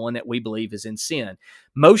with someone that we believe is in sin.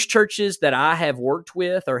 Most churches that I have worked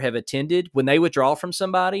with or have attended, when they withdraw from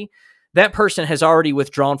somebody, that person has already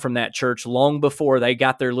withdrawn from that church long before they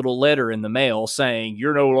got their little letter in the mail saying,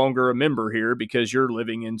 you're no longer a member here because you're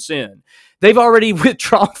living in sin. They've already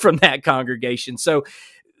withdrawn from that congregation. So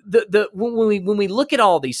when we look at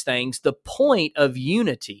all these things, the point of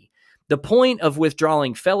unity, the point of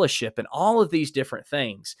withdrawing fellowship, and all of these different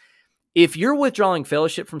things, if you're withdrawing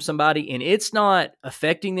fellowship from somebody and it's not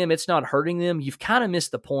affecting them, it's not hurting them, you've kind of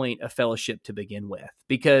missed the point of fellowship to begin with.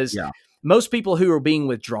 Because most people who are being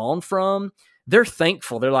withdrawn from, they're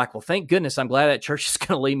thankful. They're like, well, thank goodness, I'm glad that church is going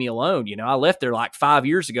to leave me alone. I left there like 5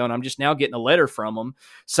 years ago, and I'm just now getting a letter from them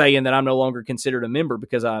saying that I'm no longer considered a member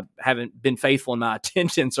because I haven't been faithful in my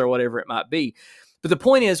attendance or whatever it might be. But the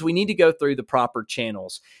point is, we need to go through the proper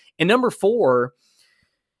channels. And number 4,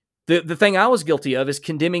 the thing I was guilty of is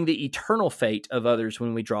condemning the eternal fate of others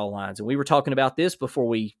when we draw lines. And we were talking about this before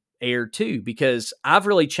we aired too, because I've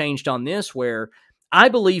really changed on this, where I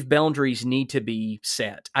believe boundaries need to be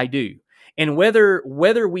set. I do. And whether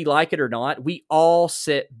we like it or not, we all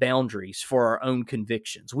set boundaries for our own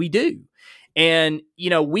convictions. We do. And,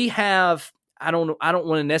 we have, I don't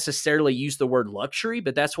want to necessarily use the word luxury,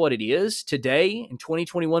 but that's what it is today in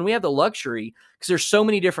 2021. We have the luxury because there's so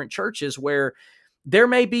many different churches where there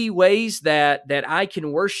may be ways that I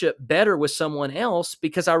can worship better with someone else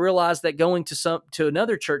because I realize that going to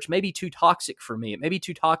another church may be too toxic for me. It may be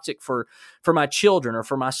too toxic for my children or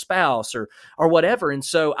for my spouse or whatever. And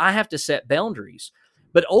so I have to set boundaries.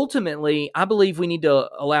 But ultimately, I believe we need to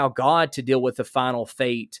allow God to deal with the final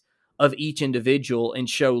fate of each individual and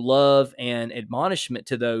show love and admonishment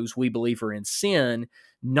to those we believe are in sin,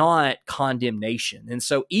 not condemnation. And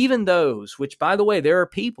so even those, which by the way, there are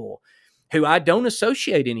people who I don't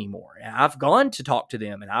associate anymore. I've gone to talk to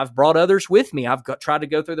them and I've brought others with me. I've tried to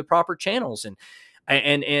go through the proper channels.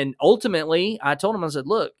 And ultimately I told them, I said,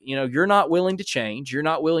 look, you're not willing to change. You're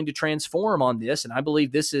not willing to transform on this. And I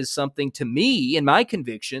believe this is something to me in my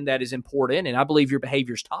conviction that is important. And I believe your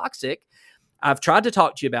behavior is toxic. I've tried to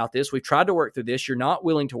talk to you about this. We've tried to work through this. You're not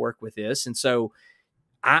willing to work with this. And so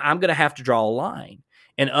I'm going to have to draw a line,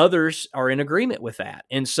 and others are in agreement with that.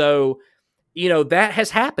 And so, that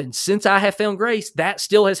has happened since I have found grace. That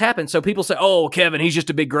still has happened. So people say, oh, Kevin, he's just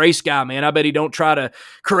a big grace guy, man. I bet he don't try to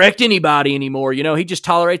correct anybody anymore. He just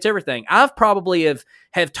tolerates everything. I've probably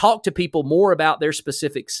have talked to people more about their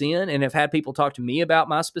specific sin and have had people talk to me about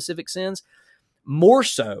my specific sins more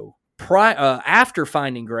so after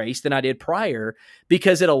finding grace than I did prior,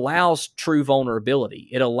 because it allows true vulnerability.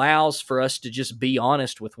 It allows for us to just be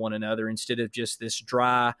honest with one another instead of just this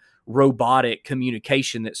dry, robotic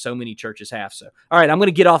communication that so many churches have. So, all right, I'm going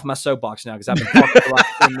to get off my soapbox now because I've been talking for like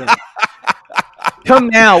 10 minutes. Come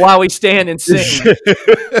now while we stand and sing.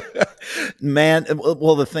 Man,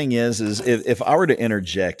 well, the thing is if I were to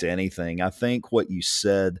interject anything, I think what you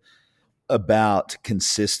said about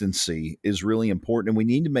consistency is really important. And we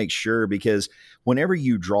need to make sure, because whenever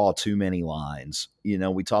you draw too many lines,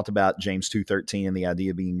 we talked about James 2:13 and the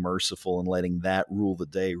idea of being merciful and letting that rule the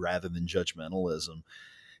day rather than judgmentalism.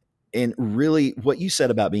 And really what you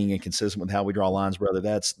said about being inconsistent with how we draw lines, brother,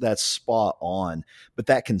 that's spot on. But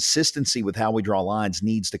that consistency with how we draw lines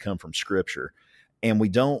needs to come from Scripture. And we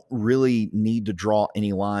don't really need to draw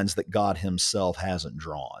any lines that God himself hasn't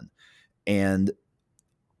drawn. And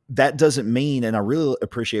that doesn't mean, and I really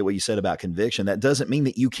appreciate what you said about conviction, that doesn't mean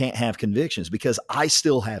that you can't have convictions, because I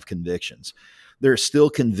still have convictions. There are still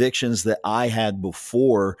convictions that I had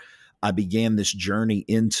before I began this journey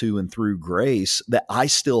into and through grace that I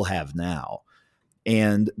still have now.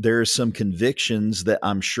 And there are some convictions that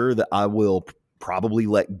I'm sure that I will probably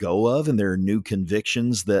let go of. And there are new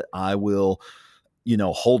convictions that I will,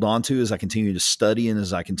 hold on to as I continue to study and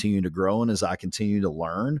as I continue to grow and as I continue to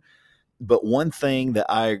learn. But one thing that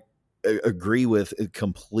I agree with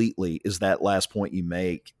completely is that last point you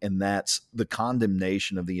make, and that's the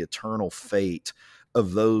condemnation of the eternal fate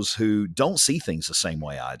of those who don't see things the same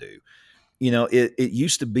way I do. It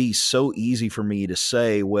used to be so easy for me to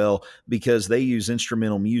say, well, because they use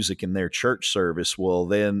instrumental music in their church service, well,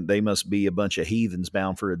 then they must be a bunch of heathens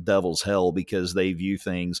bound for a devil's hell because they view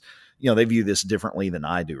things, they view this differently than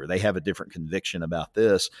I do, or they have a different conviction about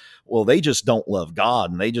this. Well, they just don't love God,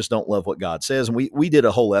 and they just don't love what God says. And we did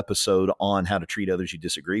a whole episode on how to treat others you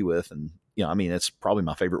disagree with. And, it's probably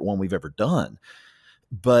my favorite one we've ever done.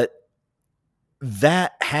 But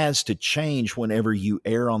that has to change whenever you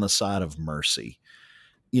err on the side of mercy.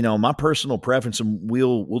 My personal preference, and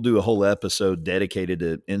we'll do a whole episode dedicated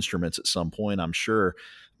to instruments at some point, I'm sure.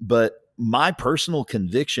 But my personal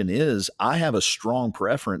conviction is I have a strong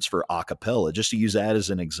preference for a cappella, just to use that as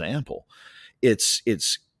an example. It's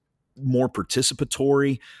more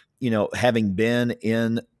participatory, having been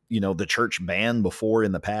in, the church band before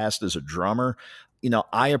in the past as a drummer.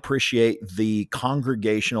 I appreciate the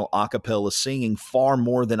congregational a cappella singing far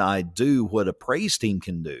more than I do what a praise team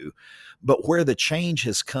can do. But where the change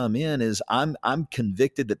has come in is I'm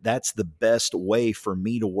convicted that that's the best way for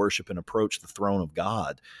me to worship and approach the throne of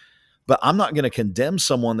God. But I'm not going to condemn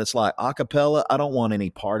someone that's like, a cappella, I don't want any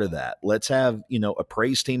part of that. Let's have, a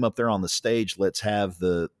praise team up there on the stage. Let's have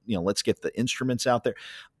let's get the instruments out there.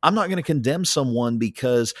 I'm not going to condemn someone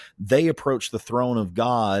because they approach the throne of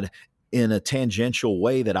God in a tangential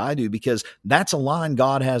way that I do, because that's a line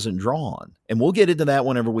God hasn't drawn. And we'll get into that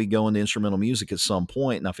whenever we go into instrumental music at some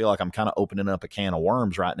point. And I feel like I'm kind of opening up a can of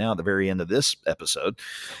worms right now at the very end of this episode.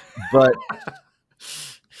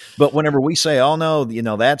 But whenever we say, oh no,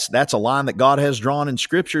 that's a line that God has drawn in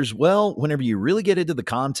Scriptures, well, whenever you really get into the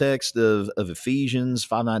context of Ephesians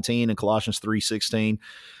 5:19 and Colossians 3:16,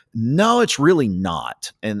 no, it's really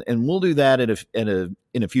not. And we'll do that in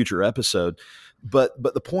a future episode. But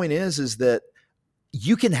the point is that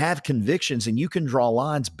you can have convictions and you can draw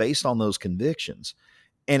lines based on those convictions.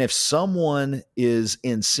 And if someone is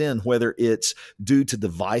in sin, whether it's due to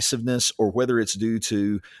divisiveness or whether it's due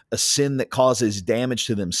to a sin that causes damage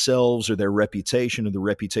to themselves or their reputation or the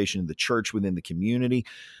reputation of the church within the community,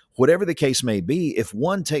 whatever the case may be, if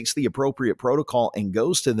one takes the appropriate protocol and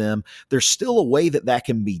goes to them, there's still a way that that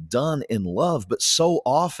can be done in love. But so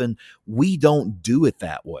often we don't do it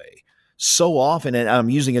that way. So often, and I'm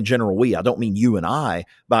using a general we, I don't mean you and I,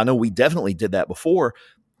 but I know we definitely did that before.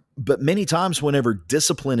 But many times whenever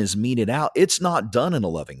discipline is meted out, it's not done in a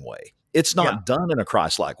loving way. It's not done in a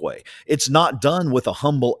Christ-like way. It's not done with a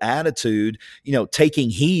humble attitude, taking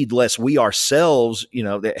heed lest we ourselves,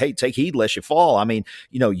 that, hey, take heed lest you fall. I mean,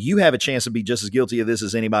 you have a chance to be just as guilty of this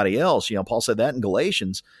as anybody else. Paul said that in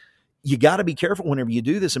Galatians. You got to be careful whenever you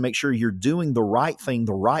do this and make sure you're doing the right thing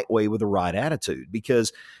the right way with the right attitude,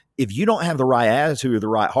 because if you don't have the right attitude or the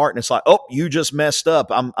right heart, and it's like, oh, you just messed up.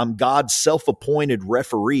 I'm God's self-appointed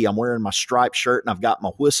referee. I'm wearing my striped shirt and I've got my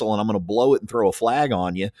whistle and I'm going to blow it and throw a flag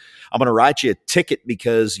on you. I'm going to write you a ticket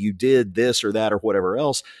because you did this or that or whatever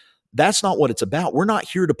else. That's not what it's about. We're not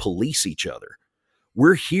here to police each other.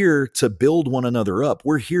 We're here to build one another up.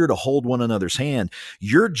 We're here to hold one another's hand.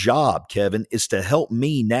 Your job, Kevin, is to help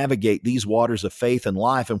me navigate these waters of faith and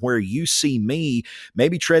life. And where you see me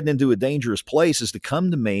maybe treading into a dangerous place is to come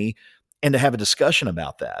to me and to have a discussion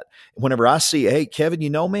about that. Whenever I see, hey, Kevin,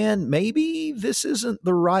 man, maybe this isn't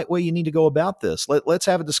the right way you need to go about this. Let's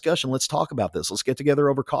have a discussion. Let's talk about this. Let's get together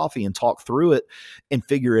over coffee and talk through it and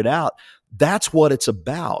figure it out. That's what it's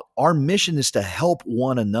about. Our mission is to help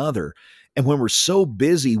one another. And when we're so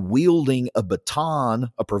busy wielding a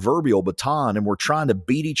baton, a proverbial baton, and we're trying to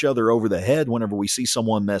beat each other over the head whenever we see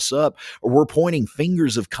someone mess up, or we're pointing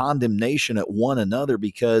fingers of condemnation at one another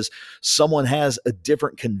because someone has a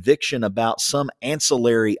different conviction about some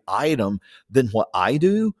ancillary item than what I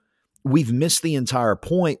do, we've missed the entire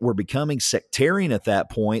point. We're becoming sectarian at that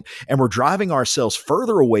point, and we're driving ourselves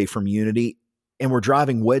further away from unity, and we're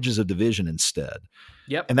driving wedges of division instead.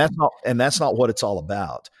 Yep. And that's not what it's all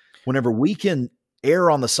about. Whenever we can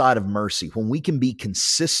err on the side of mercy, when we can be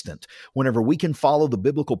consistent, whenever we can follow the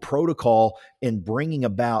biblical protocol in bringing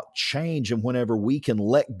about change, and whenever we can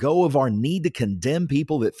let go of our need to condemn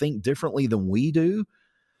people that think differently than we do,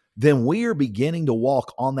 then we are beginning to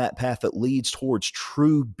walk on that path that leads towards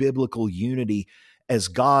true biblical unity as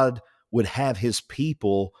God would have his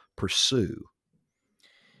people pursue.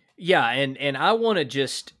 Yeah, and I want to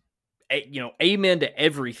just amen to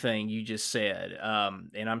everything you just said.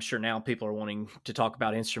 And I'm sure now people are wanting to talk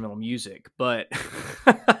about instrumental music, but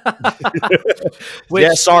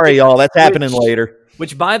sorry, y'all, that's happening later.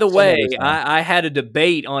 Which, by the way, I had a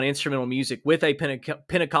debate on instrumental music with a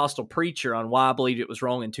Pentecostal preacher on why I believed it was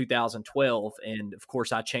wrong in 2012, and of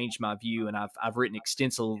course, I changed my view, and I've written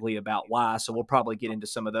extensively about why. So we'll probably get into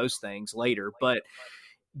some of those things later, but.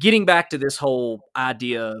 Getting back to this whole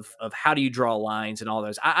idea of how do you draw lines and all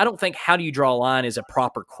those, I don't think how do you draw a line is a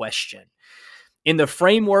proper question. In the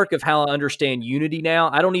framework of how I understand unity now,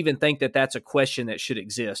 I don't even think that that's a question that should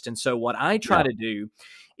exist. And so what I try to do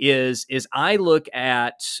is I look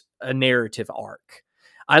at a narrative arc.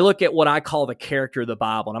 I look at what I call the character of the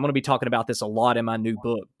Bible. And I'm going to be talking about this a lot in my new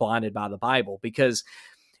book, Blinded by the Bible, because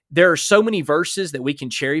there are so many verses that we can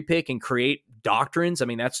cherry pick and create doctrines. I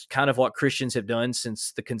mean, that's kind of what Christians have done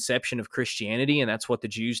since the conception of Christianity. And that's what the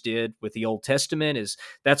Jews did with the Old Testament.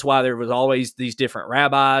 That's why there was always these different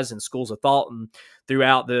rabbis and schools of thought and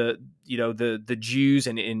throughout the Jews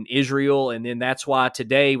and in Israel. And then that's why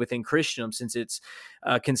today within Christendom, since its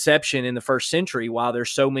conception in the first century, while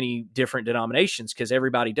there's so many different denominations, because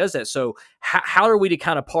everybody does that. So how are we to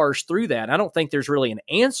kind of parse through that? I don't think there's really an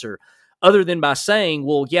answer other than by saying,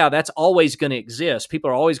 well, yeah, that's always going to exist.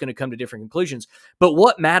 People are always going to come to different conclusions. But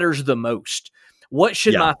what matters the most? What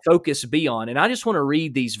should my focus be on? And I just want to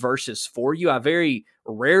read these verses for you. I very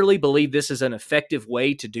rarely believe this is an effective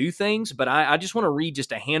way to do things, but I just want to read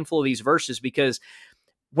just a handful of these verses, because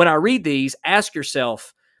when I read these, ask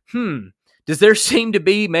yourself, does there seem to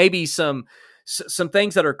be maybe some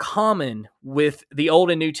things that are common with the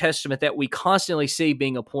Old and New Testament that we constantly see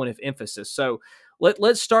being a point of emphasis? So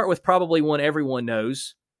let's start with probably one everyone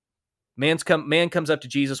knows. Man comes up to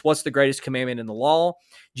Jesus. What's the greatest commandment in the law?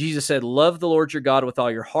 Jesus said, love the Lord your God with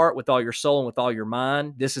all your heart, with all your soul, and with all your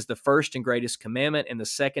mind. This is the first and greatest commandment, and the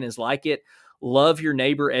second is like it. Love your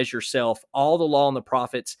neighbor as yourself. All the law and the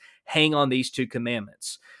prophets hang on these two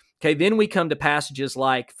commandments. Okay, then we come to passages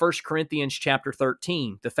like 1 Corinthians chapter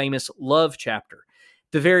 13, the famous love chapter.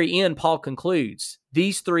 The very end, Paul concludes,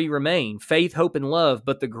 these three remain, faith, hope, and love,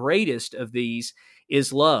 but the greatest of these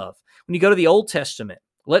is love. When you go to the Old Testament,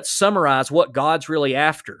 let's summarize what God's really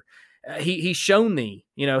after. He's shown thee,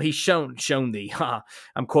 he's shown thee.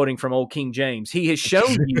 I'm quoting from old King James. He has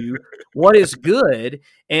shown you what is good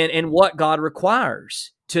and what God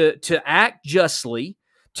requires to act justly,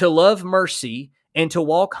 to love mercy, and to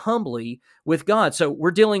walk humbly with God. So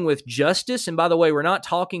we're dealing with justice. And by the way, we're not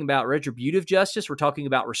talking about retributive justice. We're talking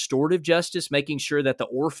about restorative justice, making sure that the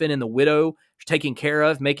orphan and the widow are taken care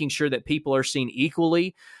of, making sure that people are seen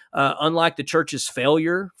equally, unlike the church's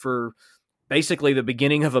failure for basically the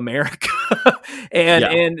beginning of America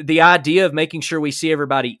and the idea of making sure we see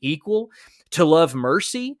everybody equal, to love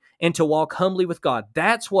mercy and to walk humbly with God.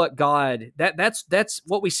 That's what God, that's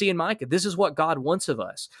what we see in Micah. This is what God wants of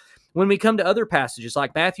us. When we come to other passages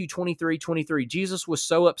like Matthew 23:23, Jesus was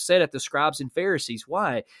so upset at the scribes and Pharisees.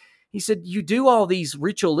 Why? He said, you do all these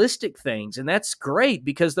ritualistic things, and that's great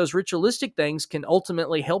because those ritualistic things can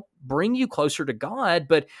ultimately help bring you closer to God.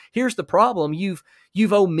 But here's the problem. You've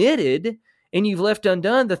omitted and you've left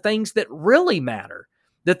undone the things that really matter,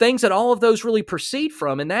 the things that all of those really proceed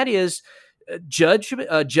from, and that is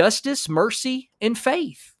justice, mercy, and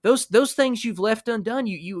faith. Those things you've left undone.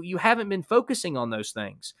 You haven't been focusing on those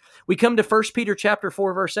things. We come to 1 Peter chapter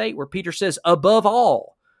 4, verse 8, where Peter says, above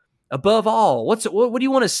all, what do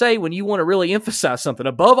you want to say when you want to really emphasize something?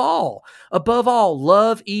 Above all,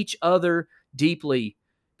 love each other deeply,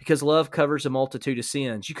 because love covers a multitude of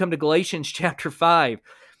sins. You come to Galatians chapter 5,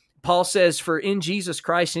 Paul says, for in Jesus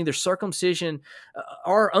Christ, neither circumcision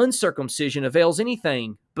or uncircumcision avails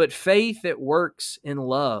anything, but faith that works in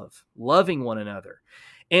love, loving one another.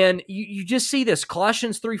 And you just see this,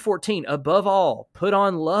 Colossians 3:14, above all, put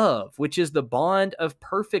on love, which is the bond of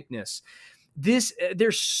perfectness.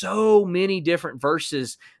 There's so many different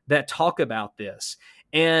verses that talk about this.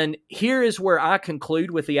 And here is where I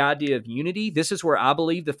conclude with the idea of unity. This is where I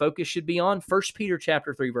believe the focus should be on. 1 Peter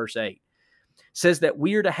chapter 3, verse 8. Says that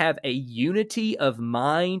we are to have a unity of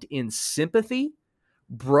mind in sympathy,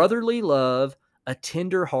 brotherly love, a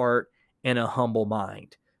tender heart, and a humble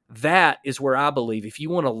mind. That is where I believe if you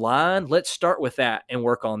want a line, let's start with that and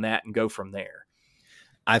work on that and go from there.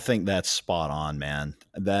 I think that's spot on, man.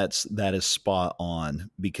 That is spot on,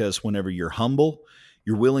 because whenever you're humble,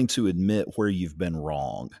 you're willing to admit where you've been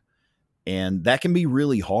wrong. And that can be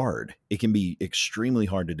really hard. It can be extremely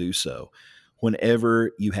hard to do so.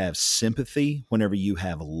 Whenever you have sympathy, whenever you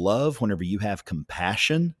have love, whenever you have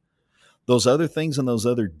compassion, those other things and those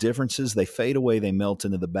other differences, they fade away, they melt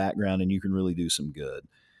into the background, and you can really do some good.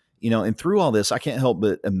 And through all this, I can't help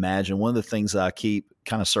but imagine one of the things that I keep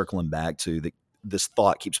kind of circling back to, that this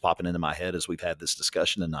thought keeps popping into my head as we've had this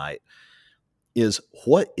discussion tonight, is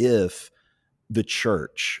what if the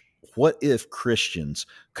church, what if Christians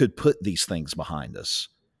could put these things behind us?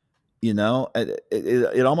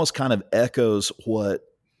 It almost kind of echoes what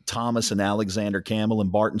Thomas and Alexander Campbell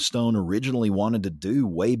and Barton Stone originally wanted to do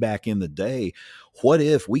way back in the day. What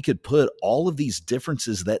if we could put all of these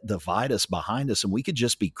differences that divide us behind us, and we could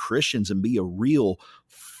just be Christians and be a real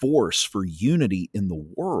force for unity in the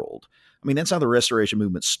world? I mean, that's how the Restoration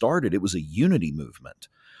movement started. It was a unity movement.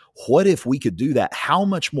 What if we could do that? How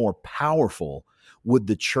much more powerful would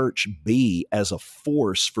the church be as a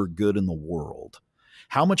force for good in the world?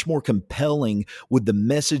 How much more compelling would the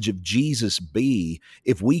message of Jesus be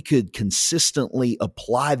if we could consistently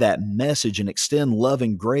apply that message and extend love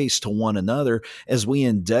and grace to one another as we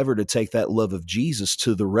endeavor to take that love of Jesus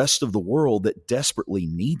to the rest of the world that desperately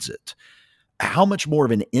needs it? How much more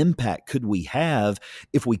of an impact could we have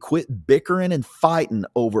if we quit bickering and fighting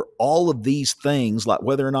over all of these things, like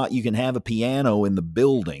whether or not you can have a piano in the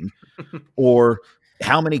building, or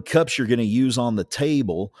how many cups you're going to use on the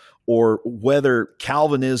table, or whether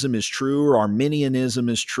Calvinism is true or Arminianism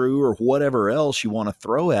is true, or whatever else you want to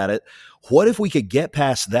throw at it? What if we could get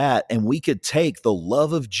past that and we could take the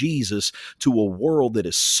love of Jesus to a world that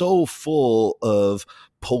is so full of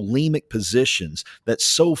polemic positions, that's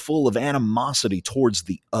so full of animosity towards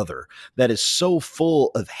the other, that is so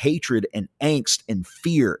full of hatred and angst and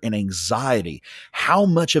fear and anxiety? How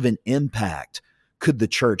much of an impact could the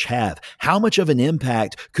church have? How much of an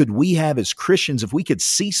impact could we have as Christians if we could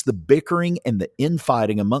cease the bickering and the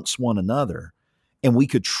infighting amongst one another, and we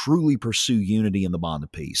could truly pursue unity in the bond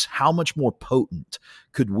of peace? How much more potent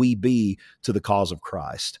could we be to the cause of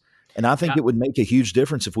Christ? And I think it would make a huge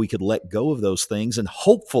difference if we could let go of those things. And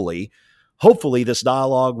hopefully this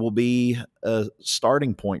dialogue will be a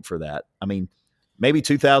starting point for that. I mean, maybe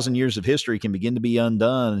 2,000 years of history can begin to be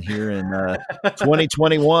undone here in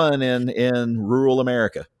 2021 in rural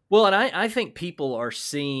America. Well, and I think people are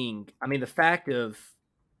seeing, the fact of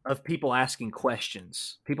people asking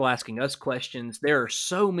questions, people asking us questions. There are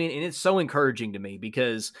so many, and it's so encouraging to me,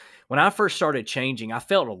 because when I first started changing, I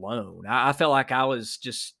felt alone. I felt like I was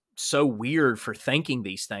just so weird for thinking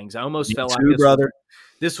these things. I almost Me felt like too, brother.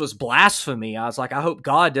 this was blasphemy. I was like, I hope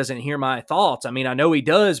God doesn't hear my thoughts. I mean, I know he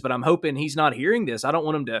does, but I'm hoping he's not hearing this. I don't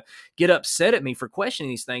want him to get upset at me for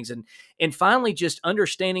questioning these things. And finally, just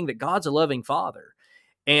understanding that God's a loving father,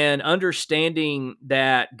 and understanding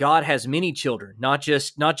that God has many children, not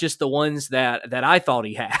just the ones that I thought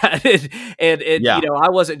he had. and Yeah.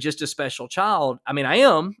 I wasn't just a special child. I mean,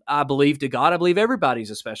 I believe to God. I believe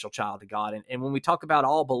everybody's a special child to God. And when we talk about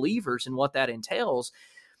all believers and what that entails,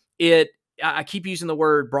 I keep using the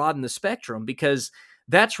word broaden the spectrum, because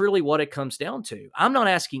that's really what it comes down to. I'm not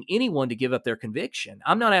asking anyone to give up their conviction.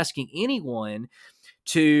 I'm not asking anyone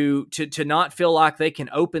to not feel like they can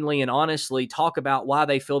openly and honestly talk about why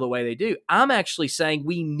they feel the way they do. I'm actually saying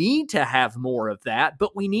we need to have more of that,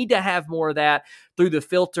 but we need to have more of that through the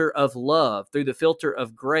filter of love, through the filter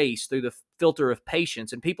of grace, through the filter of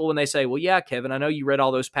patience. And people, when they say, well, yeah, Kevin, I know you read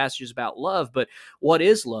all those passages about love, but what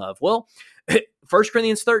is love? Well, 1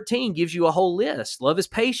 Corinthians 13 gives you a whole list. Love is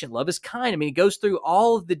patient. Love is kind. I mean, it goes through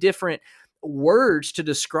all of the different words to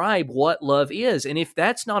describe what love is. And if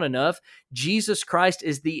that's not enough, Jesus Christ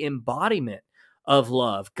is the embodiment of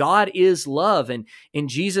love. God is love, and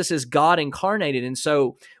Jesus is God incarnated. And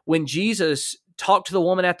so when Jesus talked to the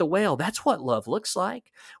woman at the well, that's what love looks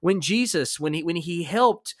like. When Jesus, when he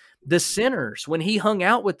helped the sinners, when he hung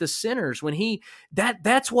out with the sinners,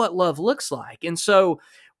 that's what love looks like. And so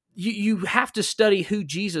you have to study who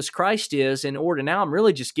Jesus Christ is in order. Now I'm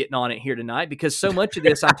really just getting on it here tonight, because so much of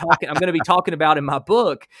this I'm going to be talking about in my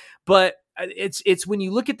book. But it's when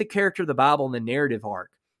you look at the character of the Bible and the narrative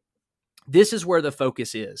arc, this is where the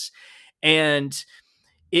focus is. And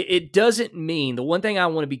it doesn't mean, the one thing I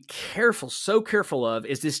want to be so careful of,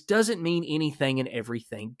 is this doesn't mean anything and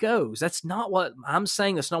everything goes. That's not what I'm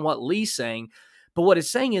saying. That's not what Lee's saying. But what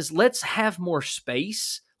it's saying is, let's have more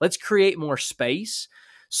space. Let's create more space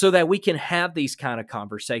so that we can have these kind of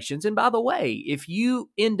conversations. And by the way, if you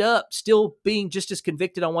end up still being just as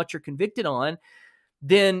convicted on what you're convicted on,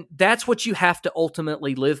 then that's what you have to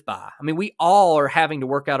ultimately live by. I mean, we all are having to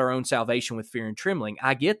work out our own salvation with fear and trembling.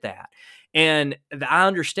 I get that. And I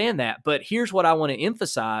understand that. But here's what I want to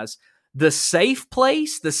emphasize. The safe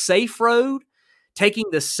place, the safe road, taking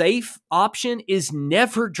the safe option is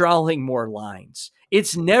never drawing more lines.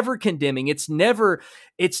 It's never condemning. It's never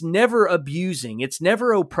abusing. It's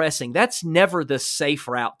never oppressing. That's never the safe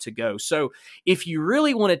route to go. So if you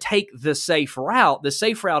really want to take the safe route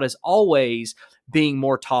is always being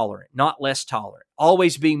more tolerant, not less tolerant.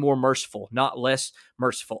 Always being more merciful, not less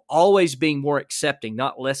merciful. Always being more accepting,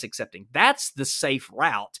 not less accepting. That's the safe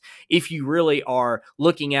route if you really are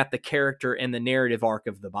looking at the character and the narrative arc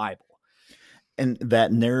of the Bible. And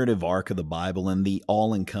that narrative arc of the Bible and the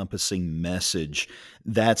all-encompassing message,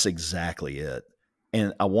 that's exactly it.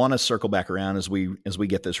 And I want to circle back around as we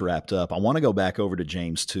get this wrapped up. I want to go back over to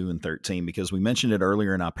James 2:13, because we mentioned it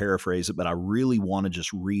earlier and I paraphrase it, but I really want to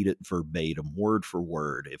just read it verbatim, word for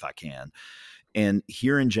word, if I can. And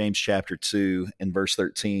here in James chapter 2 and verse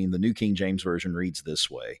 13, the New King James Version reads this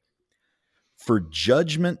way: "For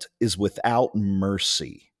judgment is without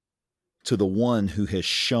mercy to the one who has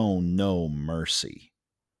shown no mercy.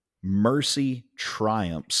 Mercy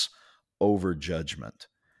triumphs over judgment."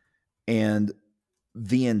 And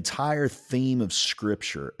the entire theme of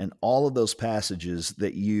Scripture and all of those passages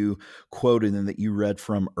that you quoted and that you read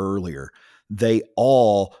from earlier, they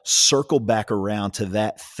all circle back around to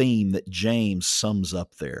that theme that James sums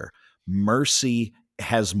up there. Mercy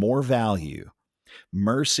has more value.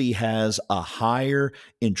 Mercy has a higher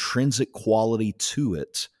intrinsic quality to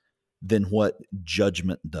it than what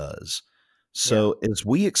judgment does. So as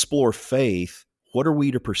we explore faith, what are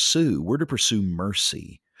we to pursue? We're to pursue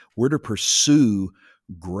mercy. We're to pursue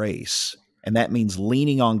grace. And that means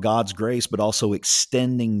leaning on God's grace, but also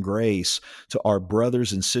extending grace to our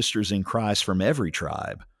brothers and sisters in Christ from every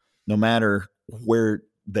tribe, no matter where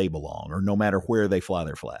they belong or no matter where they fly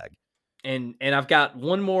their flag. And I've got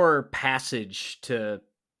one more passage to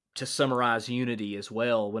summarize unity as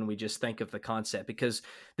well when we just think of the concept, because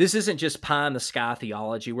this isn't just pie in the sky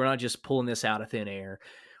theology. We're not just pulling this out of thin air.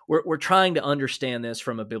 We're trying to understand this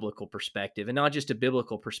from a biblical perspective, and not just a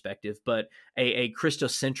biblical perspective, but a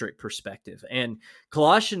Christocentric perspective. And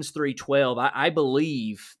Colossians 3:12, I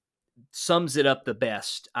believe, sums it up the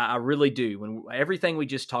best. I really do. When everything we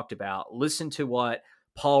just talked about, listen to what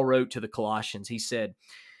Paul wrote to the Colossians. He said,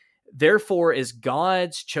 "Therefore, as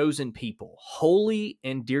God's chosen people, holy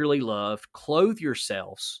and dearly loved, clothe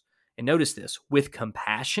yourselves," and notice this, "with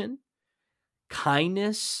compassion,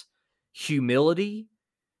 kindness, humility,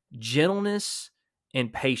 gentleness,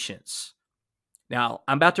 and patience." Now,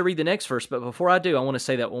 I'm about to read the next verse, but before I do, I want to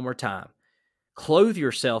say that one more time. Clothe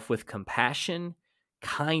yourself with compassion,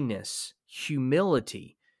 kindness,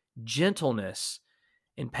 humility, gentleness,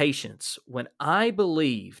 and patience. When I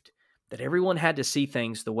believed that everyone had to see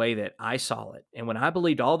things the way that I saw it, and when I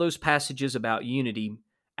believed all those passages about unity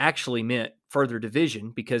actually meant further division,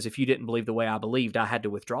 because if you didn't believe the way I believed, I had to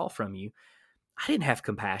withdraw from you, I didn't have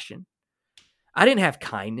compassion. I didn't have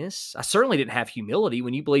kindness. I certainly didn't have humility.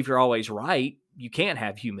 When you believe you're always right, you can't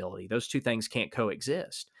have humility. Those two things can't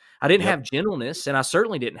coexist. I didn't have gentleness, and I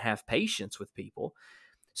certainly didn't have patience with people.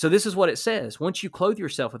 So this is what it says. Once you clothe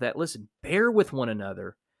yourself with that, listen, bear with one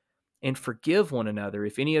another and forgive one another.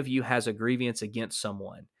 If any of you has a grievance against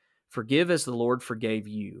someone, forgive as the Lord forgave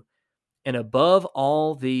you. And above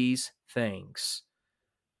all these things,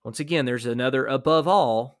 once again, there's another above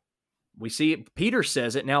all. We see it, Peter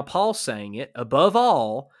says it, now Paul's saying it. Above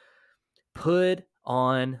all, put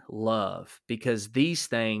on love, because these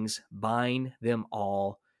things bind them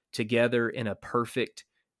all together in a perfect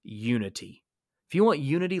unity. If you want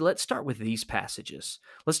unity, let's start with these passages.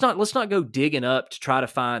 Let's not go digging up to try to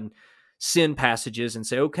find sin passages and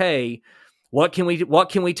say, okay, what can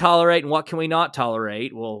we tolerate and what can we not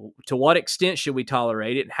tolerate? Well, to what extent should we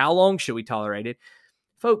tolerate it? And how long should we tolerate it?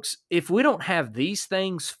 Folks, if we don't have these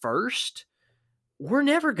things first, we're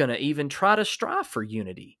never going to even try to strive for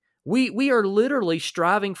unity. We are literally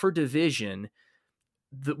striving for division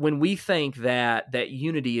when we think that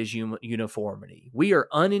unity is uniformity. We are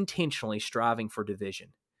unintentionally striving for division.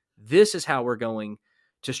 This is how we're going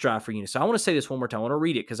to strive for unity. So I want to say this one more time. I want to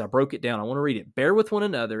read it because I broke it down. I want to read it. Bear with one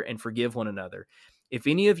another and forgive one another. If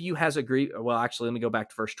any of you has actually, let me go back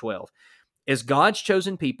to verse 12. As God's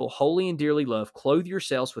chosen people, holy and dearly loved, clothe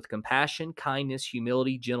yourselves with compassion, kindness,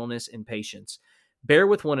 humility, gentleness, and patience. Bear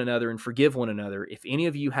with one another and forgive one another. If any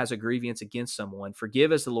of you has a grievance against someone,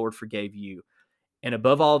 forgive as the Lord forgave you. And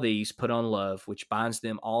above all these, put on love, which binds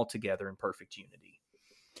them all together in perfect unity.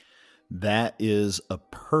 That is a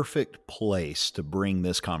perfect place to bring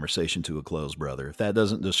this conversation to a close, brother. If that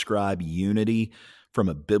doesn't describe unity from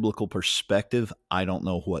a biblical perspective, I don't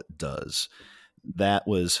know what does. That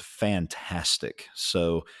was fantastic.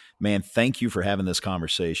 So, man, thank you for having this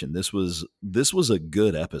conversation. This was a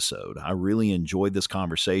good episode. I really enjoyed this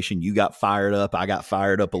conversation. You got fired up. I got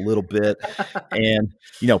fired up a little bit. And,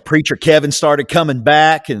 Preacher Kevin started coming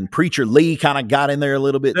back, and Preacher Lee kind of got in there a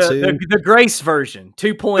little bit too. The grace version,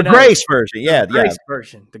 2.0. The grace version. Yeah. The grace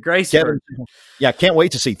version. The grace Kevin, version. Yeah. Can't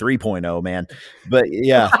wait to see 3.0, man. But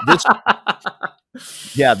yeah,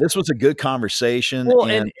 this was a good conversation. Well,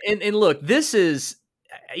 and look, this is,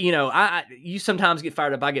 you sometimes get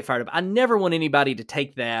fired up. I get fired up. I never want anybody to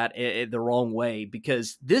take that the wrong way,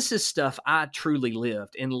 because this is stuff I truly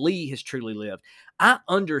lived and Lee has truly lived. I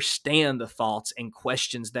understand the thoughts and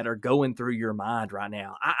questions that are going through your mind right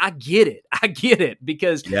now. I get it. I get it,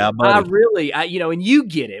 because and you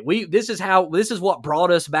get it. This is what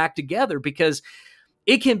brought us back together, because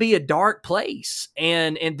it can be a dark place.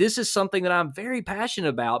 And this is something that I'm very passionate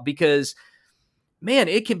about, because man,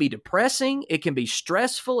 it can be depressing. It can be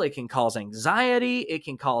stressful. It can cause anxiety. It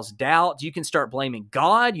can cause doubt. You can start blaming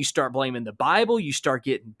God. You start blaming the Bible. You start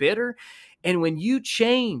getting bitter. And when you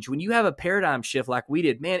have a paradigm shift like we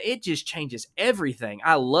did, man, it just changes everything.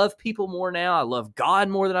 I love people more now. I love God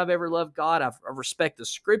more than I've ever loved God. I respect the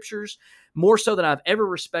scriptures more so than I've ever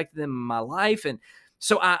respected them in my life. And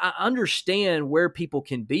so I understand where people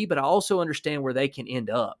can be, but I also understand where they can end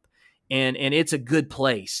up. And it's a good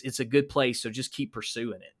place. It's a good place. So just keep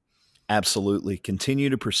pursuing it. Absolutely. Continue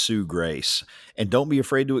to pursue grace, and don't be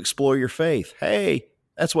afraid to explore your faith. Hey,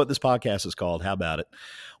 that's what this podcast is called. How about it?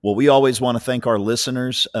 Well, we always want to thank our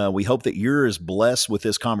listeners. We hope that you're as blessed with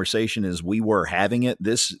this conversation as we were having it.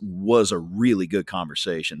 This was a really good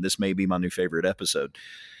conversation. This may be my new favorite episode.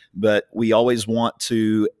 But we always want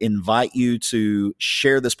to invite you to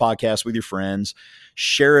share this podcast with your friends,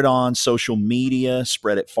 share it on social media,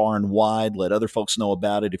 spread it far and wide, let other folks know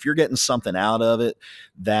about it. If you're getting something out of it,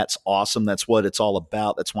 that's awesome. That's what it's all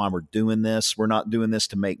about. That's why we're doing this. We're not doing this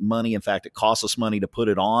to make money. In fact, it costs us money to put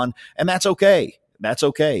it on, and that's okay. That's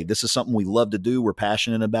okay. This is something we love to do. We're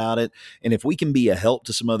passionate about it. And if we can be a help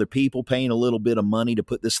to some other people, paying a little bit of money to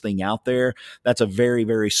put this thing out there, that's a very,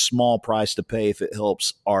 very small price to pay if it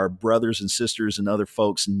helps our brothers and sisters and other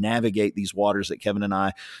folks navigate these waters that Kevin and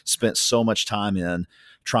I spent so much time in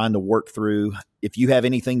trying to work through. If you have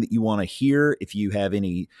anything that you want to hear, if you have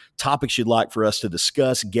any topics you'd like for us to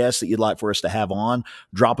discuss, guests that you'd like for us to have on,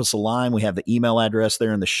 drop us a line. We have the email address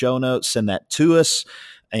there in the show notes. Send that to us.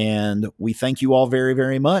 And we thank you all very,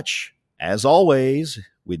 very much. As always,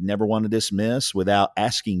 we'd never want to dismiss without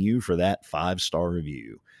asking you for that 5-star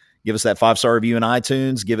review. Give us that 5-star review in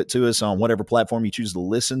iTunes. Give it to us on whatever platform you choose to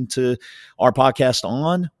listen to our podcast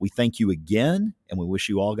on. We thank you again, and we wish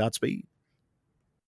you all Godspeed.